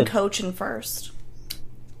between did. coach and first.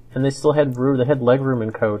 And they still had room. They had leg room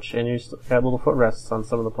in coach, and you still had little footrests on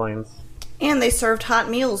some of the planes. And they served hot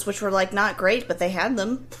meals, which were like not great, but they had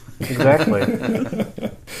them. Exactly.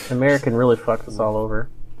 American really fucked us all over.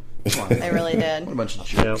 They really did. What a bunch of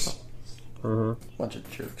jerks. Yep. Mm-hmm. Bunch of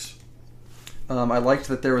jerks. I liked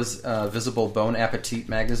that there was a visible Bon Appetit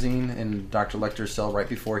magazine in Dr. Lecter's cell right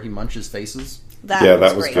before he munches faces. Yeah,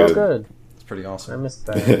 that was great. good. Oh, good. It's pretty I awesome. missed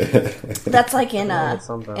that. That's like in that's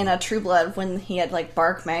something. a True Blood when he had like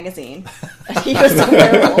Bark magazine. He was a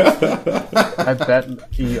werewolf. I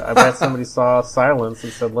bet somebody saw Silence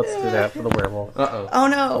and said, "Let's do that for the werewolf." Uh-oh. Oh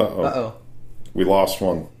no! Uh-oh. We lost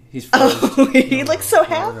one. He's frozen. Oh, he looks so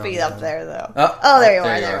happy up there, though. There you are.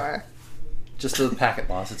 There you are. Just a packet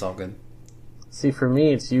loss. It's all good. See, for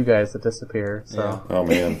me, it's you guys that disappear. So Oh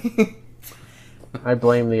man. I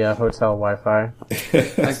blame the hotel Wi-Fi. I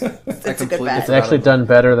It's a good completely bet. It's forgot actually about- done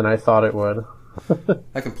better than I thought it would.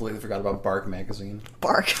 I completely forgot about Bark magazine.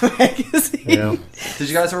 Bark magazine. Yeah. Did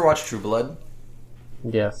you guys ever watch True Blood?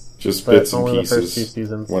 Yes. Just But bits and only the first few pieces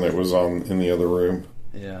seasons. when it was on in the other room.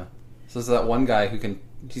 Yeah. So there's that one guy who can.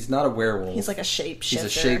 He's not a werewolf. He's like a shapeshifter. He's a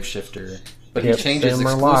shapeshifter, but Yep, he changes Sam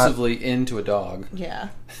Merlot. exclusively into a dog. Yeah,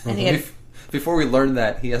 and he had Before we learned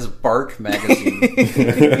that, he has Bark magazine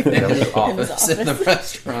in his office in the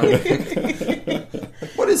restaurant.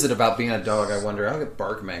 What is it about being a dog, I wonder? I'll get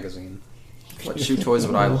Bark magazine. What shoe toys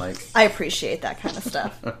would I like? I appreciate that kind of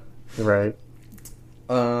stuff. Right.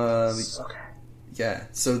 Okay. Yeah,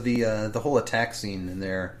 so the whole attack scene in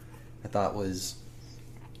there, I thought was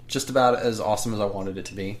just about as awesome as I wanted it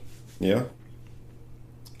to be. Yeah.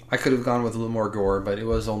 I could have gone with a little more gore, but it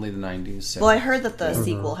was only the 90s. So. Well, I heard that the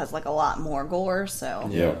sequel has like a lot more gore, so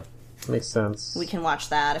Yeah. Makes sense. we can watch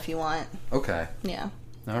that if you want. Okay, Yeah,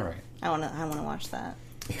 all right. I want to watch that.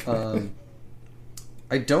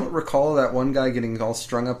 I don't recall that one guy getting all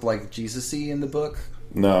strung up like Jesus-y in the book,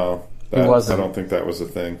 No. He wasn't. I don't think that was a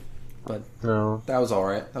thing. but No. that was all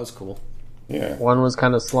right. That was cool. Yeah. One was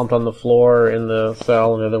kind of slumped on the floor in the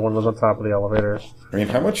cell, and the other one was on top of the elevator. I mean,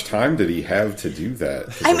 how much time did he have to do that?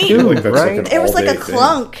 'Cause I mean, feel like that's right? like an It was like a all-day thing.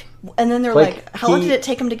 clunk, and then they're Like, like, "How long he- did it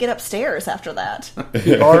take him to get upstairs after that?"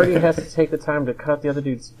 He already has to take the time to cut the other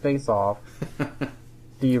dude's face off.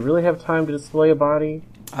 Do you really have time to display a body?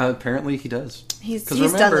 Apparently he does. He's Because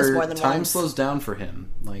done remember, this more than time once. slows down for him.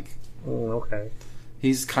 Like, Okay.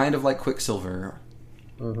 he's kind of like Quicksilver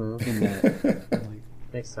Mm-hmm. in that. Like,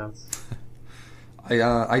 Makes sense.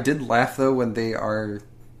 I did laugh though when they are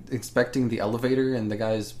inspecting the elevator and the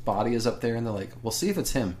guy's body is up there and they're like, "We'll see if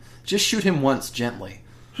it's him. Just shoot him once gently."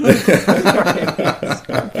 Very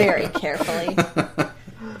carefully.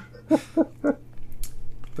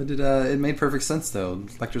 But it made perfect sense though.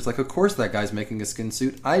 Lecter's like, "Of course that guy's making a skin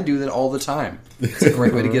suit. I do that all the time. It's a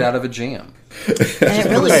great way to get out of a jam." And it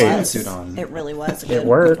really Right. was. Suit on. It really was. A It good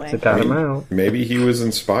worked. way. It got him out. Maybe he was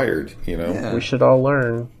inspired, you know? Yeah, We should all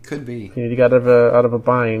learn. could be. If you need to get out of a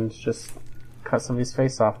bind, just cut somebody's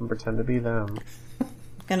face off and pretend to be them.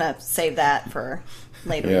 Gonna save that for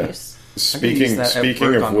later Yeah. use. use Speaking that at speaking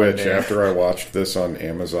work of on which, Monday. after I watched this on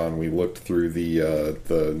Amazon, we looked through the I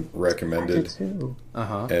did recommended, too.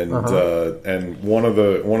 and one of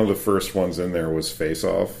the first ones in there was Face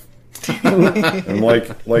Off. And like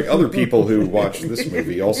other people who watched this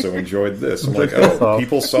movie also enjoyed this. I'm like, Face oh, Off.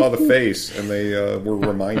 people saw the face and they were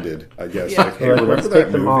reminded, I guess. Yeah. Like, hey, Like, remember let's that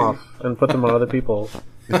take them movie? off and put them on other people.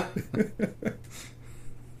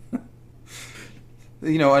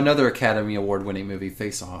 You know, another Academy Award winning movie,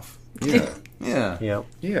 Face Off. Yeah, Yeah. Yep.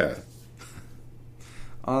 yeah.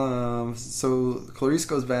 So Clarice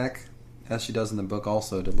goes back, as she does in the book,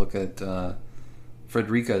 also to look at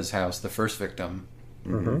Frederica's house, the first victim.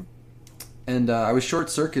 Mm-hmm. And I was short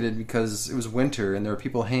circuited because it was winter and there were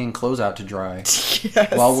people hanging clothes out to dry Yes.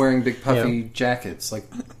 while wearing big puffy jackets. Like,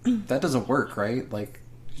 that doesn't work, right? Like,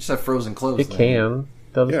 you just have frozen clothes. It then. can.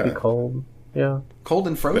 They'll just be Yeah. cold. Yeah. Cold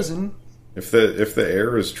and frozen. If the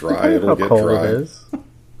air is dry, Depending it'll how get cold dry. it is.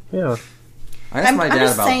 Yeah. I asked I'm my dad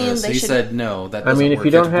just about saying this. they He should- said no. That I doesn't mean, if work.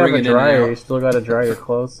 you don't to have bring a it in and dryer, out. you still got to dry your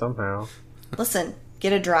clothes somehow. Listen,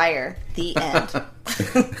 get a dryer. The end.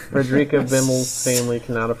 Frederica Bimmel's family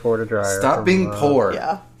cannot afford a dryer. Stop from, being poor.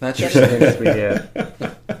 Yeah. That's your Get shit. Things we get.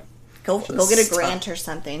 Go get a stop. grant or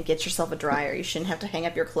something. Get yourself a dryer. You shouldn't have to hang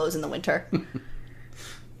up your clothes in the winter.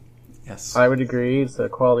 Yes. I would agree. It's a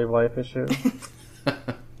quality of life issue.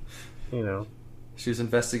 You know. She was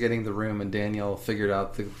investigating the room, and Danielle figured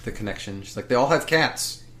out the connection. She's like, they all have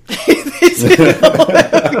cats.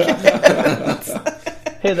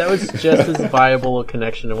 Hey, that was just as viable a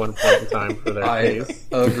connection at one point in time for their I case.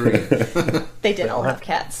 agree. They did all have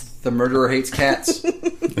cats. The murderer hates cats.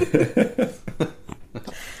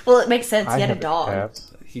 Well, it makes sense. I He had a have dog.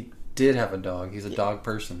 cats. He did have a dog. He's a dog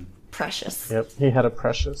person. Precious. Yep, he had a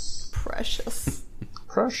Precious. Precious.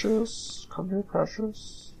 Precious, come here,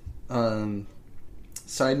 Precious.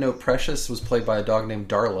 Side note: Precious was played by a dog named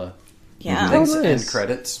Darla. Yeah. Thanks. nice. End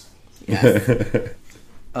credits.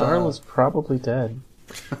 Darla's probably dead.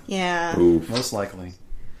 Yeah. Oof. Most likely.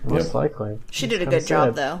 Most likely. She did a Kinda good job,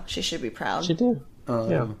 sad. though. She should be proud. She did.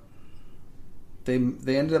 Yeah. They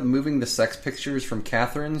ended up moving the sex pictures from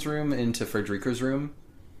Catherine's room into Frederica's room,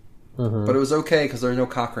 but it was okay because there are no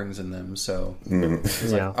cock rings in them. So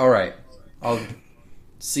Yeah. all right, I'll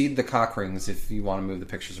cede the cock rings if you want to move the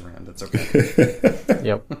pictures around. That's okay.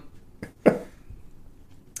 Yep.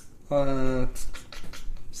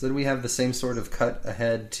 So then we have the same sort of cut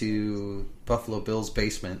ahead to Buffalo Bill's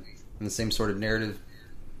basement, and the same sort of narrative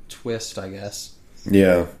twist, I guess,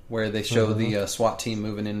 Yeah. where they show the SWAT team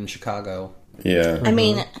moving in Chicago. Yeah. I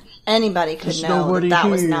mean, anybody could There's know nobody that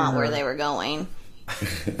was not here. where they were going.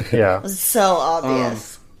 Yeah. It was so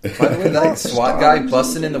obvious. By the way, that SWAT guy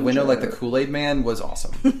busting in the window like the Kool-Aid Man was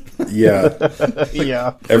awesome. Yeah.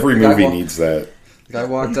 Yeah. Every Guy movie walk- needs that. The guy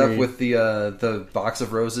walked up Agreed. with the box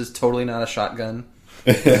of roses, totally not a shotgun.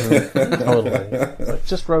 Totally. Like,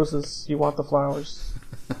 just roses. You want the flowers?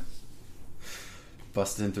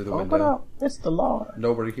 Busted in through the Open window. up. It's the Lord.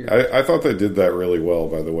 Nobody here. I thought they did that really well,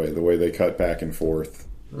 by the way they cut back and forth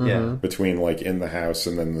Yeah. between like in the house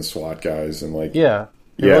and then the SWAT guys and like Yeah.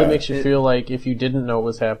 It Yeah. really makes you feel like if you didn't know what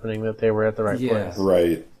was happening, that they were at the right Yeah. place.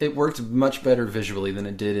 right. It worked much better visually than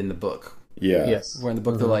it did in the book. Yeah. Yes. Where in the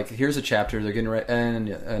book they're like, here's a chapter, they're getting ready, and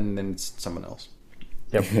then it's someone else.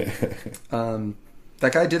 Yep.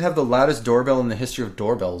 That guy did have the loudest doorbell in the history of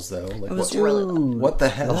doorbells, though. Like, It was what, really... what the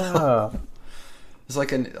hell? Yeah. It's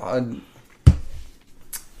like I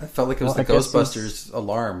felt like it was Well, the I guess Ghostbusters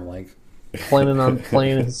alarm. Like, Planning on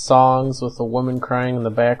playing his songs with a woman crying in the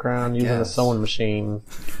background using a Yes. sewing machine.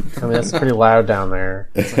 I mean, that's pretty loud down there.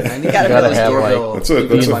 it's like I need to Gotta get have, this like, doorbell. That's a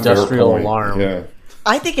The fair industrial point. alarm. Yeah.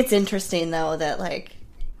 I think it's interesting, though, that, like,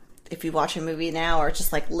 if you watch a movie now or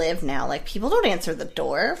just, like, live now, like, people don't answer the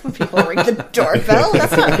door when people ring the doorbell.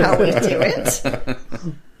 That's not how we do it.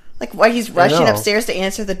 Like, why he's rushing know. upstairs to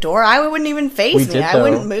answer the door? I wouldn't even We face me. did, I though.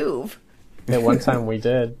 wouldn't move. At one time we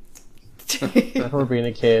did. I remember being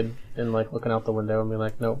a kid and like looking out the window and being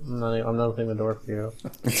like, "Nope, I'm not opening the door for you."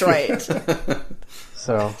 That's right.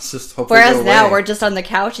 So It's just hope they Whereas go now away. we're just on the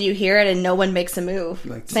couch and you hear it and no one makes a move.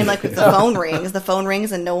 Like- Same like with the phone rings. The phone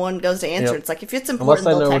rings and no one goes to answer. Yep. It's like, if it's Unless important,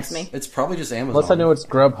 I they'll know text me. It's probably just Amazon. unless I know it's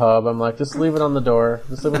Grubhub, I'm like, just leave it on the door.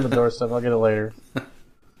 Just leave it on the doorstep. I'll get it later.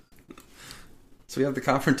 So we have the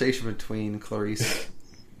confrontation between Clarice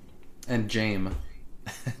and James.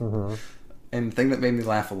 And the thing that made me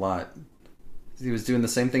laugh a lot, he was doing the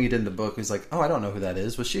same thing he did in the book. He's like, "Oh, I don't know who that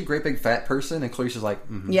is. Was she a great big fat person?" And Clarice is like,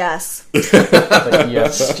 Yes. But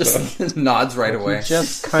yes, just nods right away.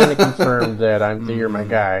 just kind of confirmed that you're my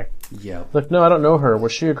guy. Yeah. Like, no, I don't know her.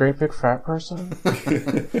 Was she a great big fat person?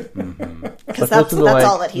 Because Most that's people are like,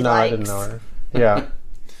 all that he no, likes. I didn't know her. Yeah.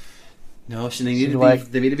 No, they needed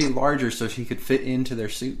like- they needed to be larger so she could fit into their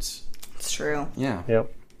suits. It's true. Yeah.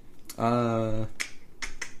 Yep.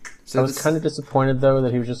 So I was kind of disappointed though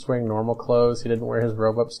that he was just wearing normal clothes. He didn't wear his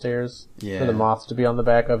robe upstairs. Yeah. For the moth to be on the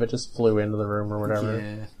back of it, just flew into the room or whatever.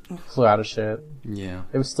 Yeah. Flew out of shit. Yeah.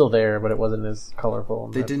 It was still there, but it wasn't as colorful.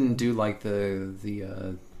 They didn't do like the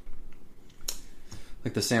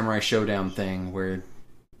like the Samurai Showdown thing where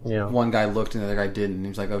You know. one guy looked and the other guy didn't. And he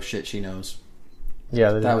was like, "Oh shit, she knows." Yeah,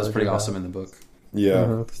 they didn't That was really pretty do awesome in the book.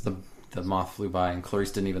 Yeah. 'Cause the moth flew by and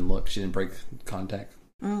Clarice didn't even look. She didn't break contact.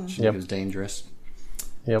 She knew Yep. it was dangerous.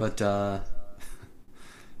 Yep. But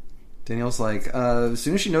Danielle's like, as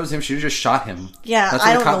soon as she knows him, she just shot him. Yeah, That's I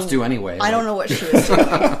what don't the cops know- do anyway. I don't know what she was doing.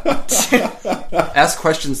 Ask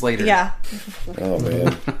questions later. Yeah, Oh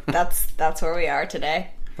man. that's where we are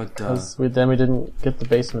today. But 'Cause then we didn't get the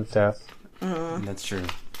basement death. that's true.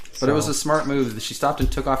 But it was a smart move. She stopped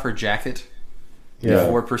and took off her jacket Yeah.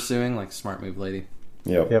 before pursuing. Like, smart move, lady.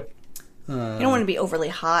 Yep. Yep. You don't want to be overly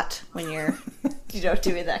hot when you're,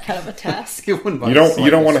 doing that kind of a task. You wouldn't You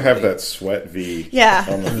don't want to have that sweat V Yeah.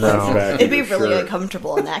 on the front No. back. It'd of be your really shirt.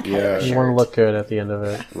 uncomfortable in that kind of a Yeah. shirt. You want to look good at the end of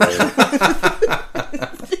it. Right.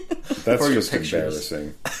 That's For your just pictures.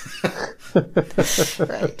 embarrassing.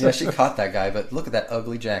 Right. Yeah, she caught that guy, but look at that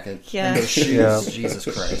ugly jacket. Yeah. And those shoes. Yeah. Jesus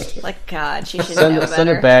Christ. Like, God, she should Send know it, better. send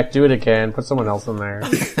it back. Do it again. Put someone else in there.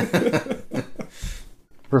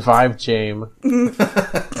 Revive James.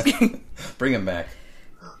 Bring him back.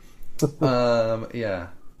 Yeah.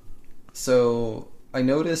 So I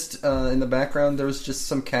noticed in the background there was just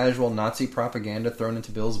some casual Nazi propaganda thrown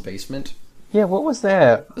into Bill's basement. Yeah, what was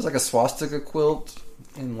that? It was like a swastika quilt.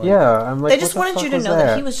 And like, Yeah, I'm like, They just what the wanted you fuck to was know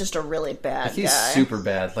that he was just a really bad Like, he's guy. super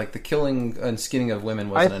bad. Like the killing and skinning of women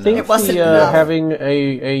I wasn't think enough. It wasn't the, enough. having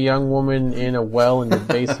a young woman in a well in your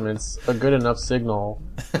basement's a good enough signal.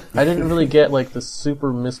 I didn't really get like the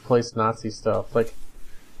super misplaced Nazi stuff. Like,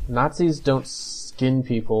 Nazis don't skin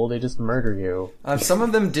people; they just murder you. Some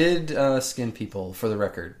of them did skin people, for the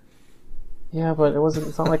record. Yeah, but it wasn't.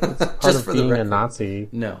 It's not like it's part Just of for the being a record. Nazi.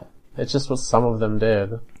 No. It's just what some of them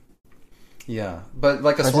did. Yeah, but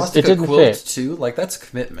like a it swastika didn't quilt fit. too, like that's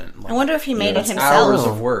commitment. Like, I wonder if he made it that's himself. hours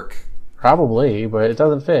of work. Probably, but it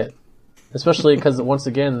doesn't fit. Especially because once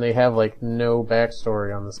again they have like no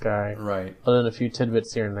backstory on this guy, Right. other than a few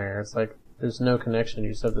tidbits here and there. It's like there's no connection. You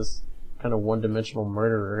just have this kind of one-dimensional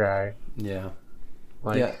murderer guy. Yeah.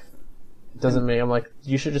 Like, Yeah. it doesn't make. I'm like,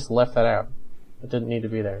 you should just left that out. It didn't need to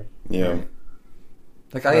be there. Yeah.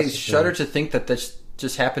 Like I That's the shudder thing. to think that this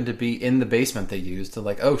just happened to be in the basement they used. To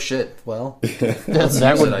like, oh shit. Well, that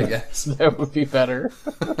use would it, I guess. that would be better.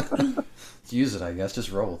 Use it, I guess.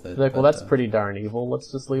 Just roll with it. Like, well, But, that's pretty darn evil.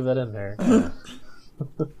 Let's just leave that in there.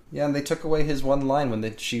 Yeah, and they took away his one line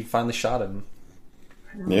when she finally shot him.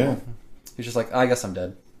 Yeah. He was just like, I guess I'm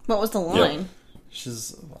dead. What was the line?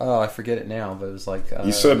 She's, oh, I forget it now, but it was like...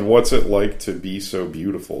 You said, "What's it like to be so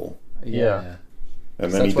beautiful?" Yeah.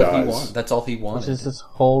 And then he That's what he dies. wanted. That's all he Which wanted. is his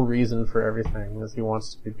whole reason for everything, is he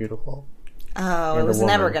wants to be beautiful. Oh, And it was a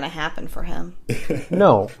woman. never going to happen for him.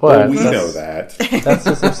 No, Well, but we that's, know that. that's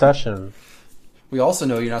his obsession. We also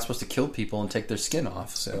know you're not supposed to kill people and take their skin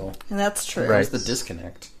off, so And that's true. Right. there's the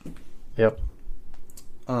disconnect. Yep.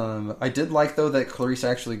 I did like, though, that Clarice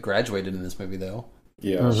actually graduated in this movie, though.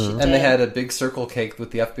 Yeah. Mm-hmm. And they had a big circle cake with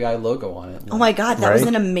the FBI logo on it. Oh my god, that was Right?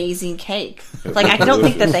 an amazing cake. Like, I don't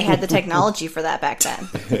think that they had the technology for that back then.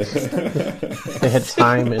 They had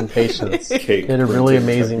time and patience. Cake They had a really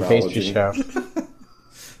printing amazing pastry technology. chef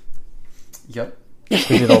Yep.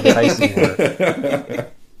 who did all the icing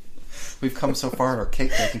work. We've come so far in our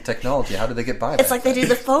cake making technology. How did they get by It's back like they then? do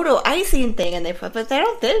the photo icing thing, and they put, but they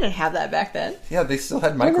didn't have that back then. Yeah, they still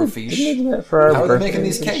had Didn't they microfiche. do that for our How are they making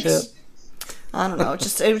birthdays these and cakes? shit? I don't know.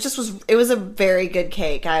 It was a very good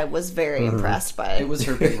cake. I was very impressed by it. It was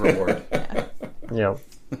her big reward. Yep.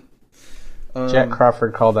 Jack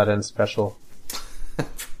Crawford called that in special.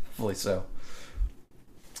 Hopefully so.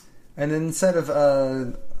 And then instead of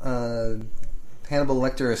Hannibal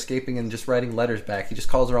Lecter escaping and just writing letters back, he just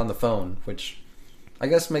calls her on the phone, which I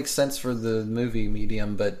guess makes sense for the movie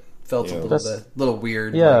medium, but felt Yeah. a That's- little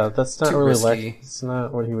weird. Yeah, like, that's not too really risky. it's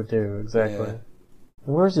not what he would do exactly. Yeah.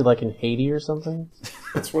 Where is he? Like in Haiti or something?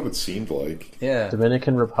 That's what it seemed like. Yeah.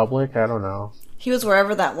 Dominican Republic? I don't know. He was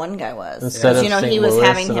wherever that one guy was. Instead of You know, St. he was Louis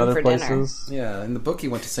having and him other for dinner. places. Yeah, in the book he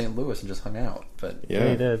went to St. Louis and just hung out, but Yeah, Yeah.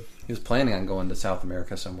 he did. he was planning on going to South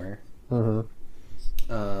America somewhere. hmm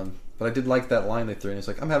But I did like that line they threw in. It's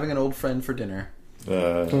like, I'm having an old friend for dinner.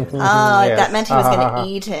 Yes. That meant he was Ha, ha, going ha, ha. to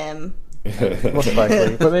eat him. Most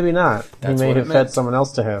likely, but maybe not. That's he may what have it fed meant. someone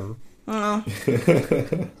else to him,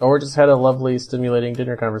 or just had a lovely, stimulating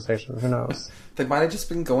dinner conversation. Who knows? They might have just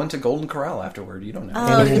been going to Golden Corral afterward. You don't know.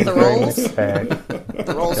 Oh, to get the Very rolls. mixed bag.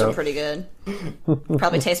 The rolls are Yep. pretty good.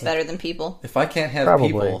 Probably taste better than people. If I can't have Probably.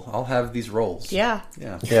 people, I'll have these rolls. Yeah.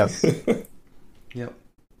 Yeah. Yes. Yep.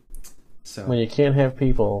 So When you can't have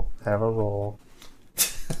people, have a roll.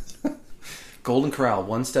 Golden Corral,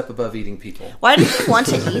 one step above eating people. Why did he want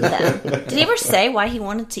to eat them? Did he ever say why he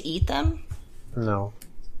wanted to eat them? No.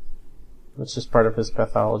 It's just part of his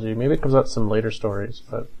pathology. Maybe it comes out in some later stories,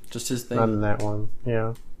 but Just his thing. not in that one.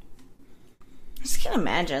 Yeah. I just can't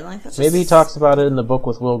imagine. Like, that's Maybe he just- talks about it in the book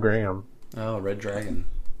with Will Graham. Oh, Red Dragon.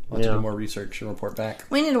 I'll have to Yeah. do more research and report back.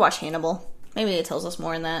 We need to watch Hannibal. Maybe it tells us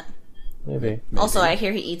more in that. Maybe. Also, I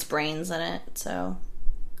hear he eats brains in it, so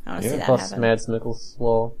I want to Yeah. see that Plus happen. Mads Mikkelsen.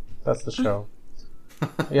 Well, that's the show.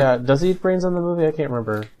 Yeah, does he eat brains in the movie? I can't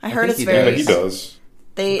remember. I heard think it's he very. Yeah, he does.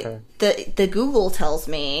 They Okay. the Google tells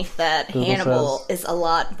me that Google Hannibal says. is a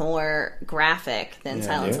lot more graphic than Yeah.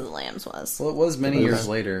 Silence Yeah. of the Lambs was. Well, it was many Okay. years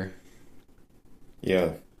later. Yeah.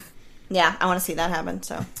 Yeah, I want to see that happen,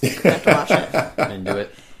 so I have to watch it. Into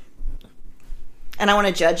it. And I want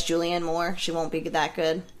to judge Julianne Moore. She won't be that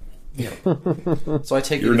good. So I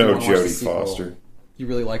take it You're if you no wanna watch the Jodie sequel, Foster. You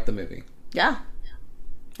really like the movie. Yeah,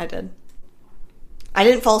 I did. I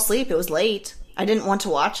didn't fall asleep. It was late. I didn't want to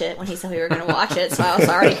watch it when he said we were going to watch it, so I was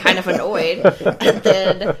already kind of annoyed. And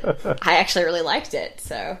then I actually really liked it,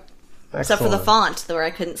 so... Except for the Excellent. font, where I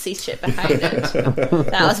couldn't see shit behind it.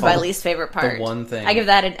 That was my least favorite part. one thing. I give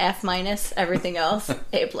that an F minus. Everything else,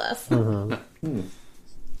 A plus.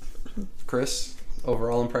 Chris,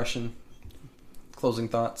 overall impression? Closing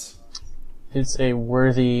thoughts? It's a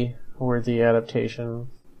worthy worthy adaptation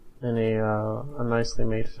in a nicely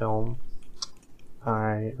made film.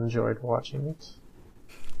 I enjoyed watching it.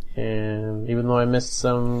 And even though I missed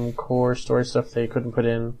some core story stuff they couldn't put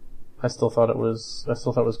in, I still thought it was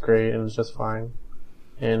great and it was just fine.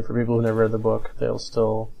 And for people who never read the book, they'll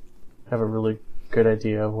still have a really good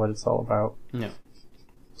idea of what it's all about. Yeah.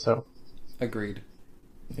 So. Agreed.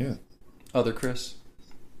 Yeah. Other Chris?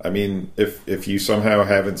 I mean, if you somehow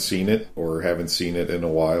haven't seen it or haven't seen it in a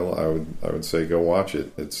while, I would say go watch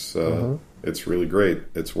it. It's really great.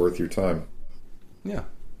 It's worth your time. Yeah.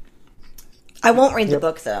 I won't read the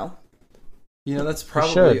book though. You know, that's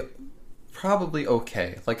probably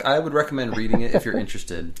okay. Like, I would recommend reading it if you're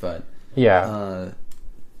interested, but yeah.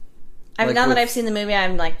 Now that I've seen the movie,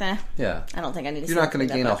 I'm like, yeah. I don't think I need to see You're not going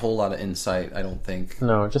to gain book. a whole lot of insight, I don't think.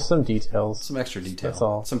 No, just some details. Some extra detail. That's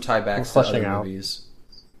all. Some tiebacks to other out. movies.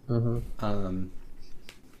 Mm-hmm.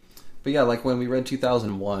 But yeah, like when we read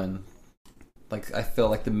 2001, like I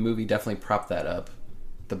felt like the movie definitely propped that up,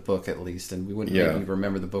 the book at least, and we wouldn't maybe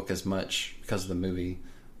remember the book as much because of the movie.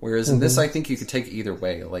 Whereas in this, I think you could take it either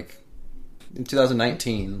way. Like in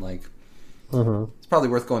 2019, like it's probably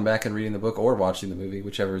worth going back and reading the book or watching the movie,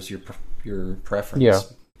 whichever is your preference. Yeah.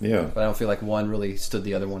 Yeah. But I don't feel like one really stood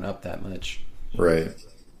the other one up that much. Right.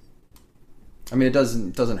 I mean, it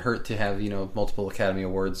doesn't hurt to have, multiple Academy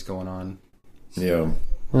Awards going on. Yeah.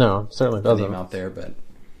 No, certainly doesn't. Name out there, but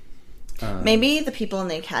maybe the people in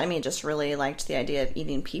the Academy just really liked the idea of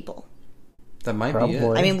eating people. that might Probably. be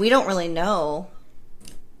it. I mean, we don't really know.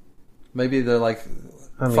 Maybe they're like,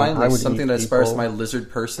 I finally would something eat that inspires people. my lizard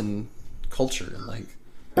person culture. Like,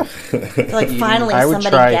 Like, finally, I would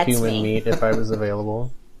somebody try gets human me. meat if I was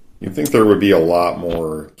available. You'd think there would be a lot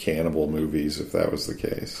more cannibal movies if that was the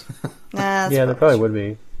case. Yeah, there probably would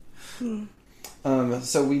be.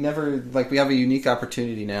 so we have a unique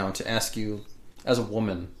opportunity now to ask you, as a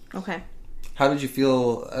woman, Okay. how did you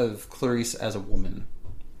feel of Clarice as a woman?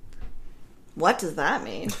 What does that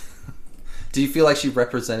mean? Do you feel like she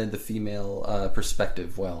represented the female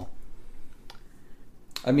perspective well?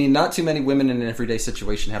 I mean, not too many women in an everyday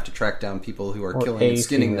situation have to track down people who are Or killing a and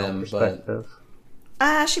skinning female them, but perspective.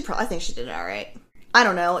 I think she did all right. I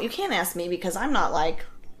don't know. You can't ask me because I'm not like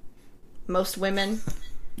most women.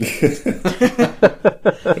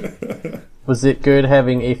 Was it good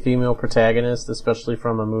having a female protagonist, especially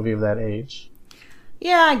from a movie of that age?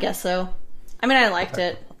 Yeah, I guess so. I mean, I liked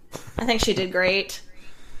it. I think she did great.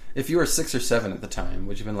 if you were 6 or 7 at the time,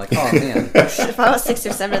 would you have been like, oh man, If I was 6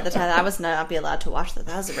 or 7 at the time, I would not be allowed to watch that.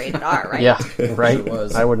 That was rated R, right? Yeah, right. Sure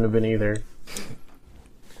was. I wouldn't have been either.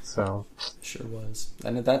 So sure was.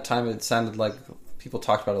 And at that time, it sounded like people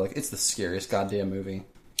talked about it like it's the scariest goddamn movie.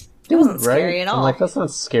 It wasn't right? scary at all. I'm like, that's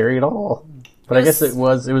not scary at all. But I It guess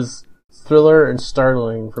was- it was thriller and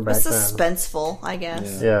startling for back It's then. suspenseful, I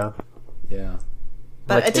guess. Yeah, Yeah.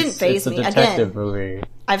 But Like, it didn't it's faze a me. detective Again, movie.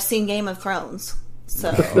 I've seen Game of Thrones,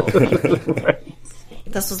 so Right.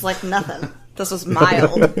 this was like nothing. This was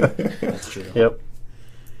mild. That's true. Yep.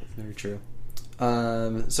 Very true.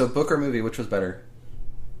 So book or movie, which was better?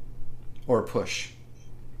 Or push?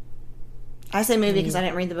 I say movie because I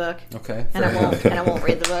didn't read the book, Okay. and fair enough. I won't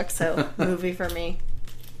read the book. So movie for me.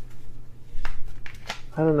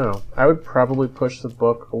 I don't know. I would probably push the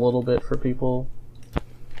book a little bit for people,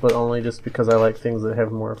 but only just because I like things that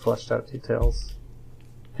have more fleshed out details.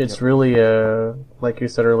 It's really, like you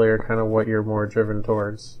said earlier, kind of what you're more driven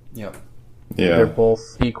towards. Yep. Yeah. They're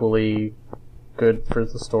both equally good for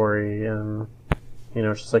the story, and, you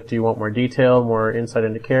know, it's just like, do you want more detail, more insight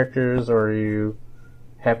into characters, or are you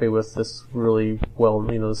happy with this really well,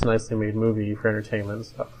 you know, this nicely made movie for entertainment and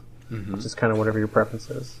stuff? Mm-hmm. Just kind of whatever your preference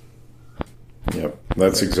is. Yep.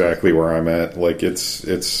 That's exactly where I'm at. Like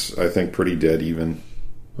it's I think pretty dead even.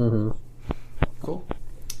 Mm-hmm. Cool.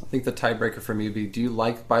 I think the tiebreaker for me would be, do you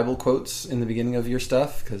like Bible quotes in the beginning of your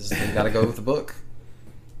stuff? Because you got to go with the book.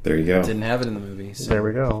 There you go. Didn't have it in the movie. So There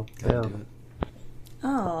we go. gotta Yeah. do it.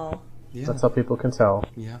 Oh, Yeah. That's how people can tell.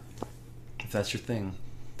 Yeah. If that's your thing,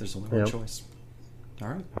 there's only one Yep. choice. All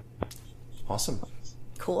right. Awesome.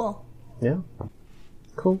 cool. Yeah.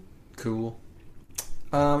 Cool. Cool.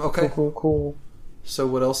 Okay. Cool. So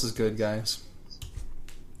what else is good, guys?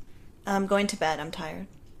 I'm going to bed. I'm tired.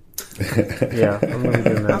 Yeah, I'm gonna be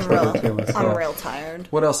doing that I'm shortly too real. myself. I'm real tired.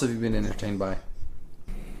 What else have you been entertained by?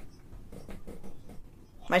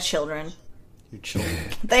 My children. Your children.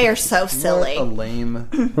 They are so silly. What a lame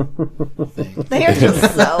thing. They are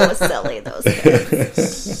just so silly. Those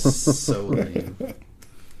kids. So lame.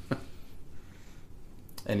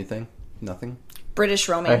 Anything? Nothing? British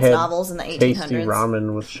I romance had novels in the tasty 1800s.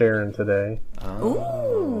 ramen with Sharon today,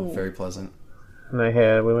 Oh, Ooh. very pleasant.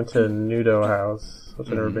 and we went to Nudo House which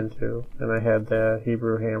I've never been to. And I had the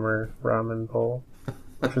Hebrew Hammer ramen bowl,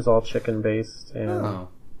 which was all chicken based and Oh,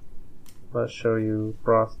 let's show you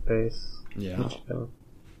broth based yeah. chicken.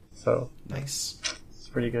 So Nice. it's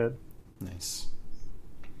pretty good. Nice.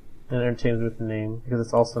 And it entertains with the name because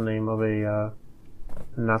it's also the name of a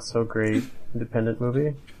not so great independent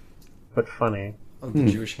movie, but funny. Oh, the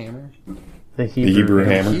Jewish Hammer? The Hebrew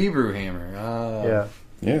Hammer? Hebrew Hammer. Oh. Yeah.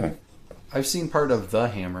 Yeah. I've seen part of The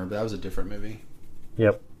Hammer, but that was a different movie.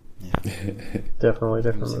 Yep. Yeah. Definitely It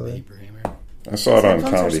different was the movie. Hebrew Hammer. I saw it on Sometimes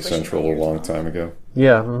Comedy they're switching Central a years long now. time ago.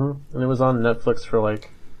 Yeah, and it was on Netflix for like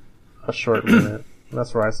a short minute.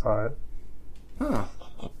 That's where I saw it. Huh.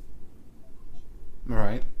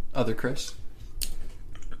 Alright. Other Chris?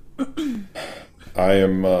 I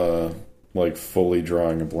am like fully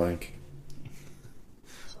drawing a blank.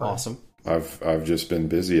 Awesome. I've just been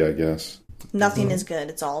busy, I guess. Nothing is good.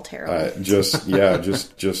 It's all terrible. Just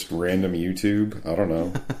random YouTube. I don't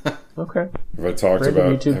know. Okay. Have I talked Random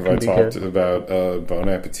about YouTube have can I be talked good. about Bon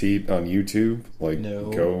Appetit on YouTube? Like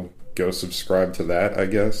No. go subscribe to that, I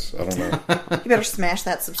guess. I don't know. You better smash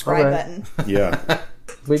that subscribe Okay. button. Yeah.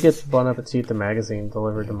 We get Bon Appetit the magazine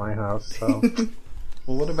delivered to my house, so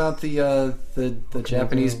Well, what about the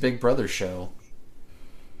Japanese Big Brother show?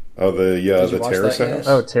 Oh, the Did you the watch Terrace that yet? House?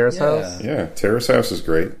 Oh, Terrace Yeah. House? Yeah, Terrace House is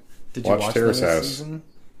great. Did you Watch watch Terrace the House. season?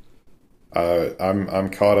 I'm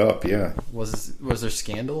caught up, yeah. Was there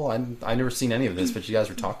scandal? I never seen any of this, but you guys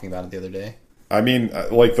were talking about it the other day. I mean,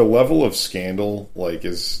 like the level of scandal like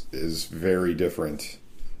is very different.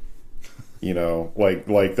 You know, like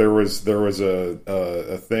there was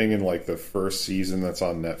a thing in like the first season that's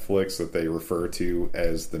on Netflix that they refer to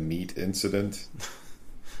as the meat incident.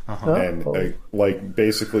 Oh. And like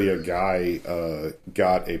basically a guy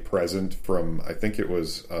got a present from, I think it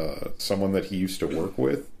was someone that he used to work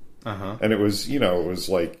with. And it was,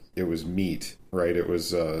 it was meat, right? It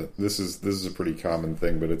was this is a pretty common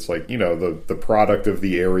thing, but it's like, the product of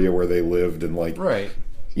the area where they lived, and like, Right.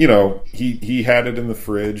 he had it in the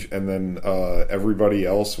fridge, and then everybody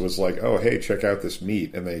else was like, oh, hey, check out this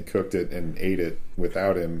meat, and they cooked it and ate it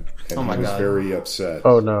without him, and Oh my he was God. very upset.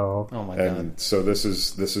 Oh no. Oh my god. And so this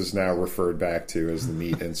is now referred back to as the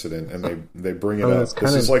meat incident, and they bring it I mean, up. it's This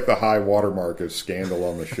kinda- is like the high watermark of scandal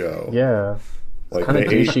on the show. Yeah. Like kinda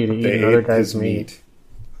they ate, douchey to eat they another ate guy's his meat.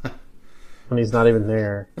 When he's not even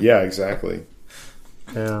there. Yeah, exactly.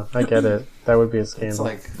 Yeah, I get it. That would be a It's scandal.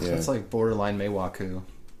 like Yeah. it's like borderline Meiwaku.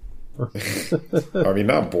 I mean,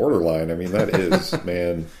 not borderline. I mean, that is,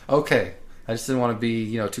 man. Okay. I just didn't want to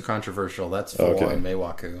be, too controversial. That's full Okay. on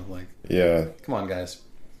Meiwaku. Like, Yeah, come on, guys.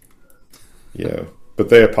 yeah. But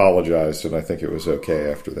they apologized, and I think it was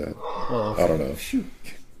okay after that. Well, I don't know. Phew.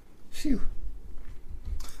 Phew.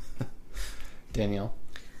 Danielle,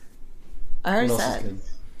 I already what else said. is good?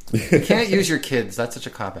 You can't use your kids. That's such a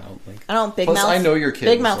cop out. Like, I don't. Big Plus, Mouth. I know your kids,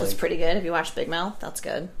 Big Mouth is like- pretty good. Have you watched Big Mouth? That's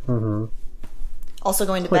good. Mm-hmm. Also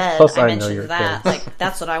going to Plus- bed. plus I I know your mentioned that. kids. Like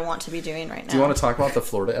that's what I want to be doing right now. do you want to talk about the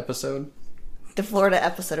Florida episode? The Florida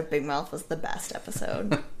episode of Big Mouth was the best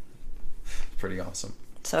episode. Pretty awesome.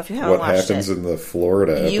 So if you haven't What watched happens it, in the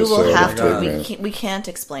Florida you episode will have of to. Big God. Mouth? We can't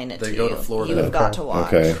explain it They to go you. to Florida. You've got Okay. to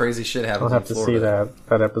watch. Okay. Crazy shit happens I'll have in to Florida. see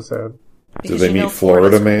that episode. Do Because they you meet know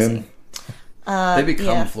Florida Florida's Man? crazy. They become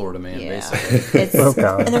yeah. Florida Man, Yeah. basically. It's Oh,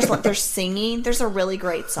 God. and there's singing. There's a really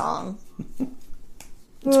great song.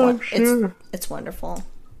 It's wonderful.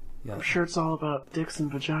 I'm sure it's all about dicks and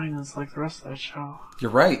vaginas like the rest of that show.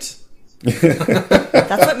 You're right.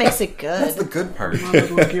 That's what makes it That's the good. good part.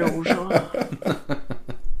 Gyoza.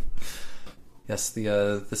 Yes,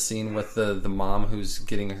 the scene with the mom who's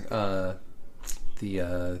getting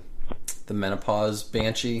the menopause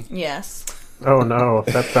banshee, Yes, Oh no,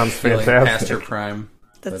 that sounds feeling past her fantastic. prime.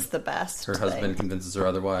 that's the best. Her thing. husband convinces her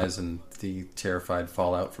otherwise, and the terrified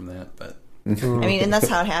fallout from that. But I mean, and that's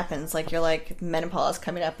how it happens. Like you're like menopause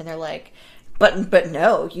coming up, and they're like, but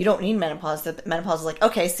no, you don't need menopause. The menopause is like,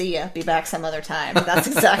 okay, see ya, be back some other time. That's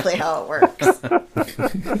exactly how it works.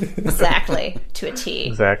 Exactly to a T.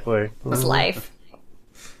 Exactly. It's life,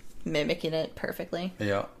 mimicking it perfectly.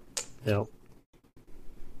 yeah. Yep.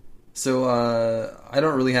 So I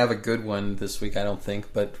don't really have a good one this week, I don't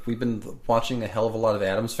think. But we've been watching a hell of a lot of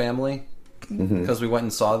Addams Family because we went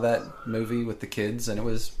and saw that movie with the kids, and it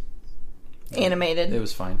was Animated.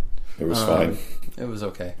 fine. It was fine. It was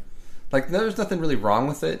okay. Like there was nothing really wrong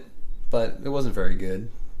with it, but it wasn't very good.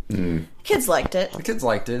 Kids liked it. The kids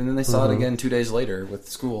liked it, and then they saw it again 2 days later with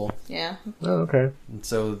school. Yeah, Oh, okay. And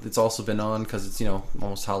so it's also been on because it's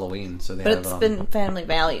almost Halloween, so they but have it's it on. been Family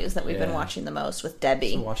Values that we've been Yeah. watching the most with So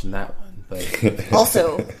Debbie. watching that one, but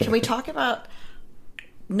Also, can we talk about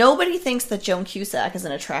Nobody thinks that Joan Cusack is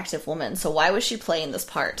an attractive woman, so why was she playing this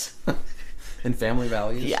part? In Family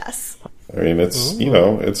Values? Yes. I mean, it's, you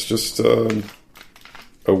know, it's just a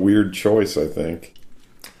weird choice, I think.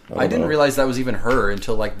 I didn't realize that was even her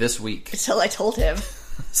until, like, this week. Until I told him.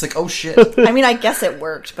 It's like, oh, shit. I mean, I guess it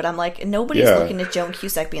worked, but I'm like, nobody's Yeah. looking at Joan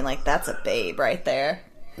Cusack being like, that's a babe right there.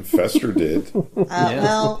 Fester did.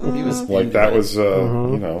 Well, He was Like, that was, you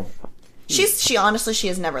know... she honestly, she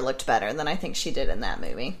has never looked better than I think she did in that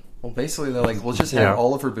movie. Well, basically, they're like, we'll just have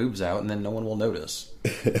all of her boobs out, and then no one will notice.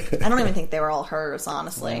 I don't even think they were all hers,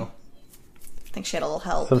 honestly. Well. I think she had a little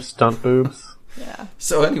help. Some stunt boobs. Yeah.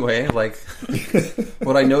 So anyway, like,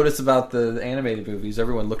 what I noticed about the animated movies,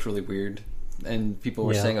 everyone looked really weird. And people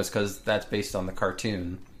were saying it was because that's based on the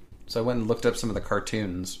cartoon. So I went and looked up some of the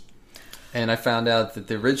cartoons. And I found out that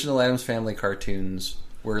the original Addams Family cartoons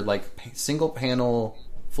were, like, single-panel,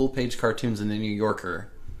 full-page cartoons in the New Yorker.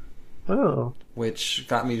 Oh. Which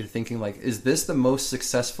got me to thinking, like, is this the most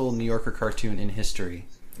successful New Yorker cartoon in history?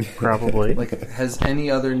 Probably. Like, has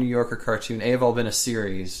any other New Yorker cartoon ever been a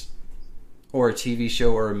series or a TV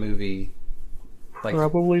show or a movie, like,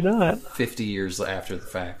 Probably not. 50 years after the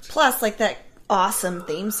fact? Plus, like, that awesome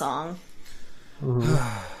theme song.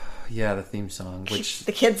 Yeah, the theme song, which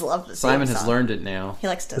The kids love the Simon theme has song. learned it now. He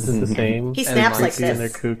likes to. Is it the same? He snaps like Spooky and they're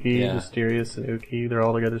this. kooky, Yeah. mysterious and ooky. They're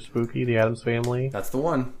all together spooky. The Addams Family. That's the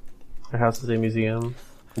one. Their house is a museum.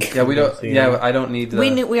 Yeah, we don't. Yeah, I don't need the.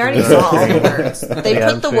 We already saw all the words. They put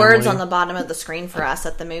Addams the words Family. on the bottom of the screen for us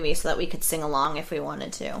at the movie so that we could sing along if we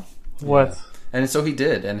wanted to. What? And so he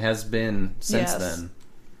did, and has been since Yes. then.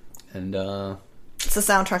 And It's the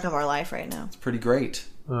soundtrack of our life right now. it's pretty great.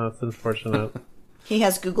 Oh, it's unfortunate. He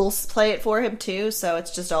has Google play it for him too, so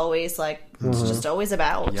it's just always like it's just always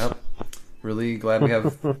about. Yep. Really glad we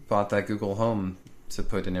have bought that Google Home to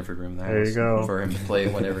put in every room of the house. There you go. For him to play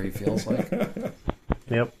whenever he feels like.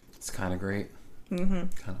 Yep. It's kind of great. Kind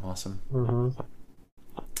of awesome.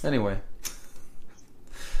 Anyway.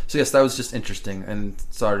 So yes, that was just interesting and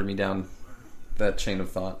started me down that chain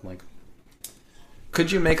of thought. Like,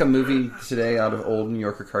 could you make a movie today out of old New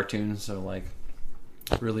Yorker cartoons or like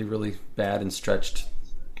really, really bad and stretched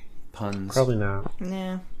puns? Probably not.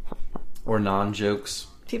 Yeah. Or non-jokes.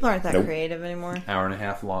 People aren't that Nope. creative anymore. Hour and a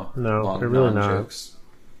half long. No, long they're really not. non-jokes.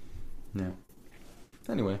 No.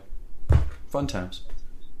 Anyway. Fun times.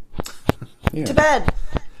 Yeah. To bed.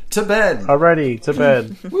 To bed! Alrighty, to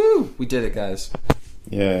bed. Woo! We did it, guys.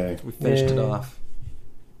 Yay. We finished it Yay. off.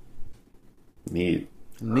 Neat.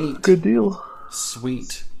 Neat. Good deal.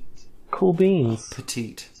 Sweet. Cool beans.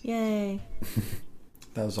 Petite. Yay.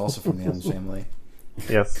 That was also from the Addams Family.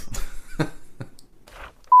 Yes.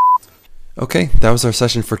 Okay, that was our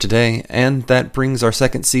session for today, and that brings our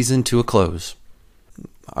second season to a close.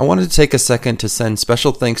 I wanted to take a second to send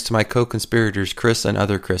special thanks to my co-conspirators Chris and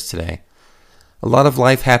other Chris today. A lot of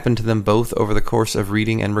life happened to them both over the course of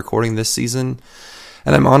reading and recording this season,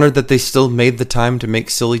 and I'm honored that they still made the time to make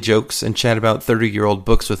silly jokes and chat about 30-year-old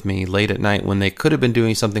books with me late at night when they could have been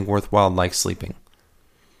doing something worthwhile like sleeping.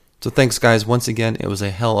 So thanks guys, once again, it was a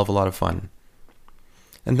hell of a lot of fun.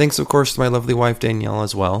 And thanks of course to my lovely wife Danielle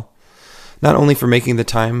as well. Not only for making the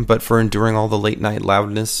time, but for enduring all the late night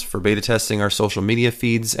loudness, for beta testing our social media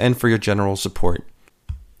feeds, and for your general support.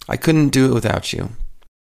 I couldn't do it without you.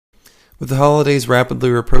 With the holidays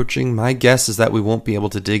rapidly approaching, my guess is that we won't be able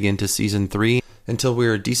to dig into Season 3 until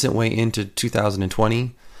we're a decent way into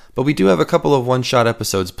 2020, but we do have a couple of one-shot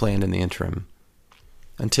episodes planned in the interim.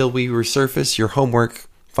 Until we resurface, your homework,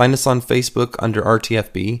 find us on Facebook under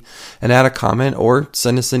RTFB and add a comment or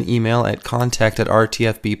send us an email at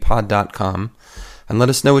contact@rtfbpod.com and let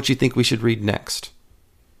us know what you think we should read next.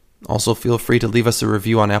 Also feel free to leave us a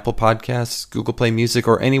review on Apple Podcasts, Google Play Music,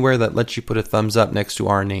 or anywhere that lets you put a thumbs up next to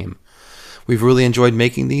our name. We've really enjoyed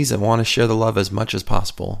making these and want to share the love as much as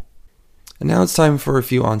possible. And now it's time for a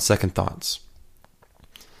few on-second thoughts.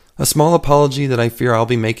 A small apology that I fear I'll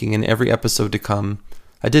be making in every episode to come.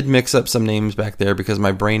 I did mix up some names back there because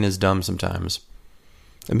my brain is dumb sometimes.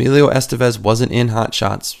 Emilio Estevez wasn't in Hot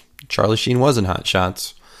Shots. Charlie Sheen was in Hot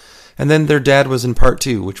Shots. And then their dad was in Part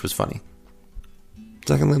 2, which was funny.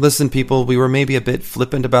 Secondly, listen people, we were maybe a bit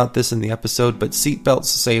flippant about this in the episode, but seatbelts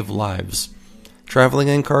save lives. Traveling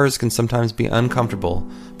in cars can sometimes be uncomfortable,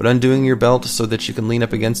 but undoing your belt so that you can lean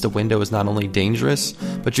up against a window is not only dangerous,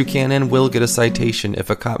 but you can and will get a citation if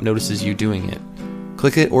a cop notices you doing it.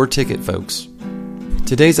 Click it or ticket, folks.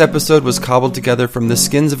 Today's episode was cobbled together from the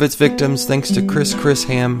skins of its victims thanks to Chris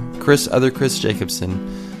Ham, Chris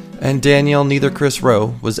Jacobson, and Danielle Neither Chris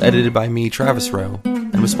Rowe was edited by me, Travis Rowe,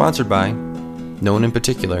 and was sponsored by no one in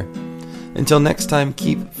particular. Until next time,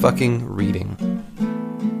 keep fucking reading.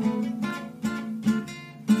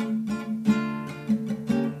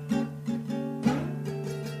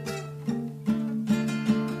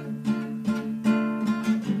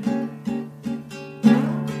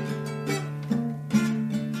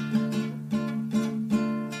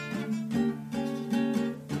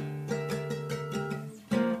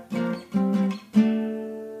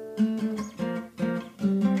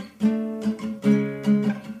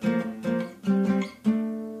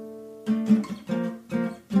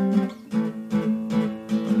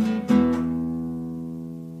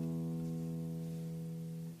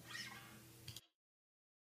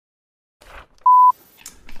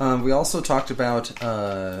 We also talked about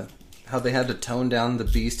how they had to tone down the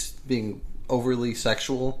Beast being overly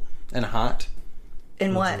sexual and hot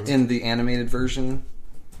In what? in the animated version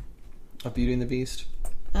of Beauty and the Beast.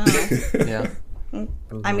 Oh. Yeah.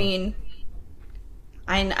 I mean,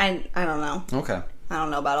 I don't know. Okay. I don't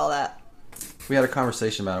know about all that. We had a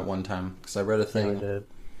conversation about it one time because I read a Yeah, we thing. did.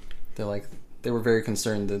 They were very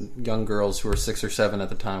concerned that young girls who were 6 or 7 at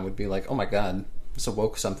the time would be like, "Oh my god, this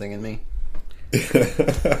awoke something in me."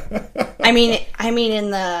 I mean, in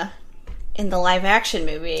the live action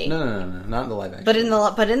movie. No, not in the live action. But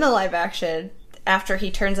in the live action, after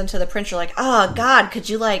he turns into the prince, you're like, oh god, could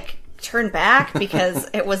you like turn back? Because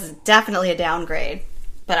it was definitely a downgrade.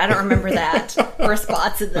 But I don't remember that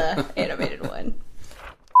response in the animated one.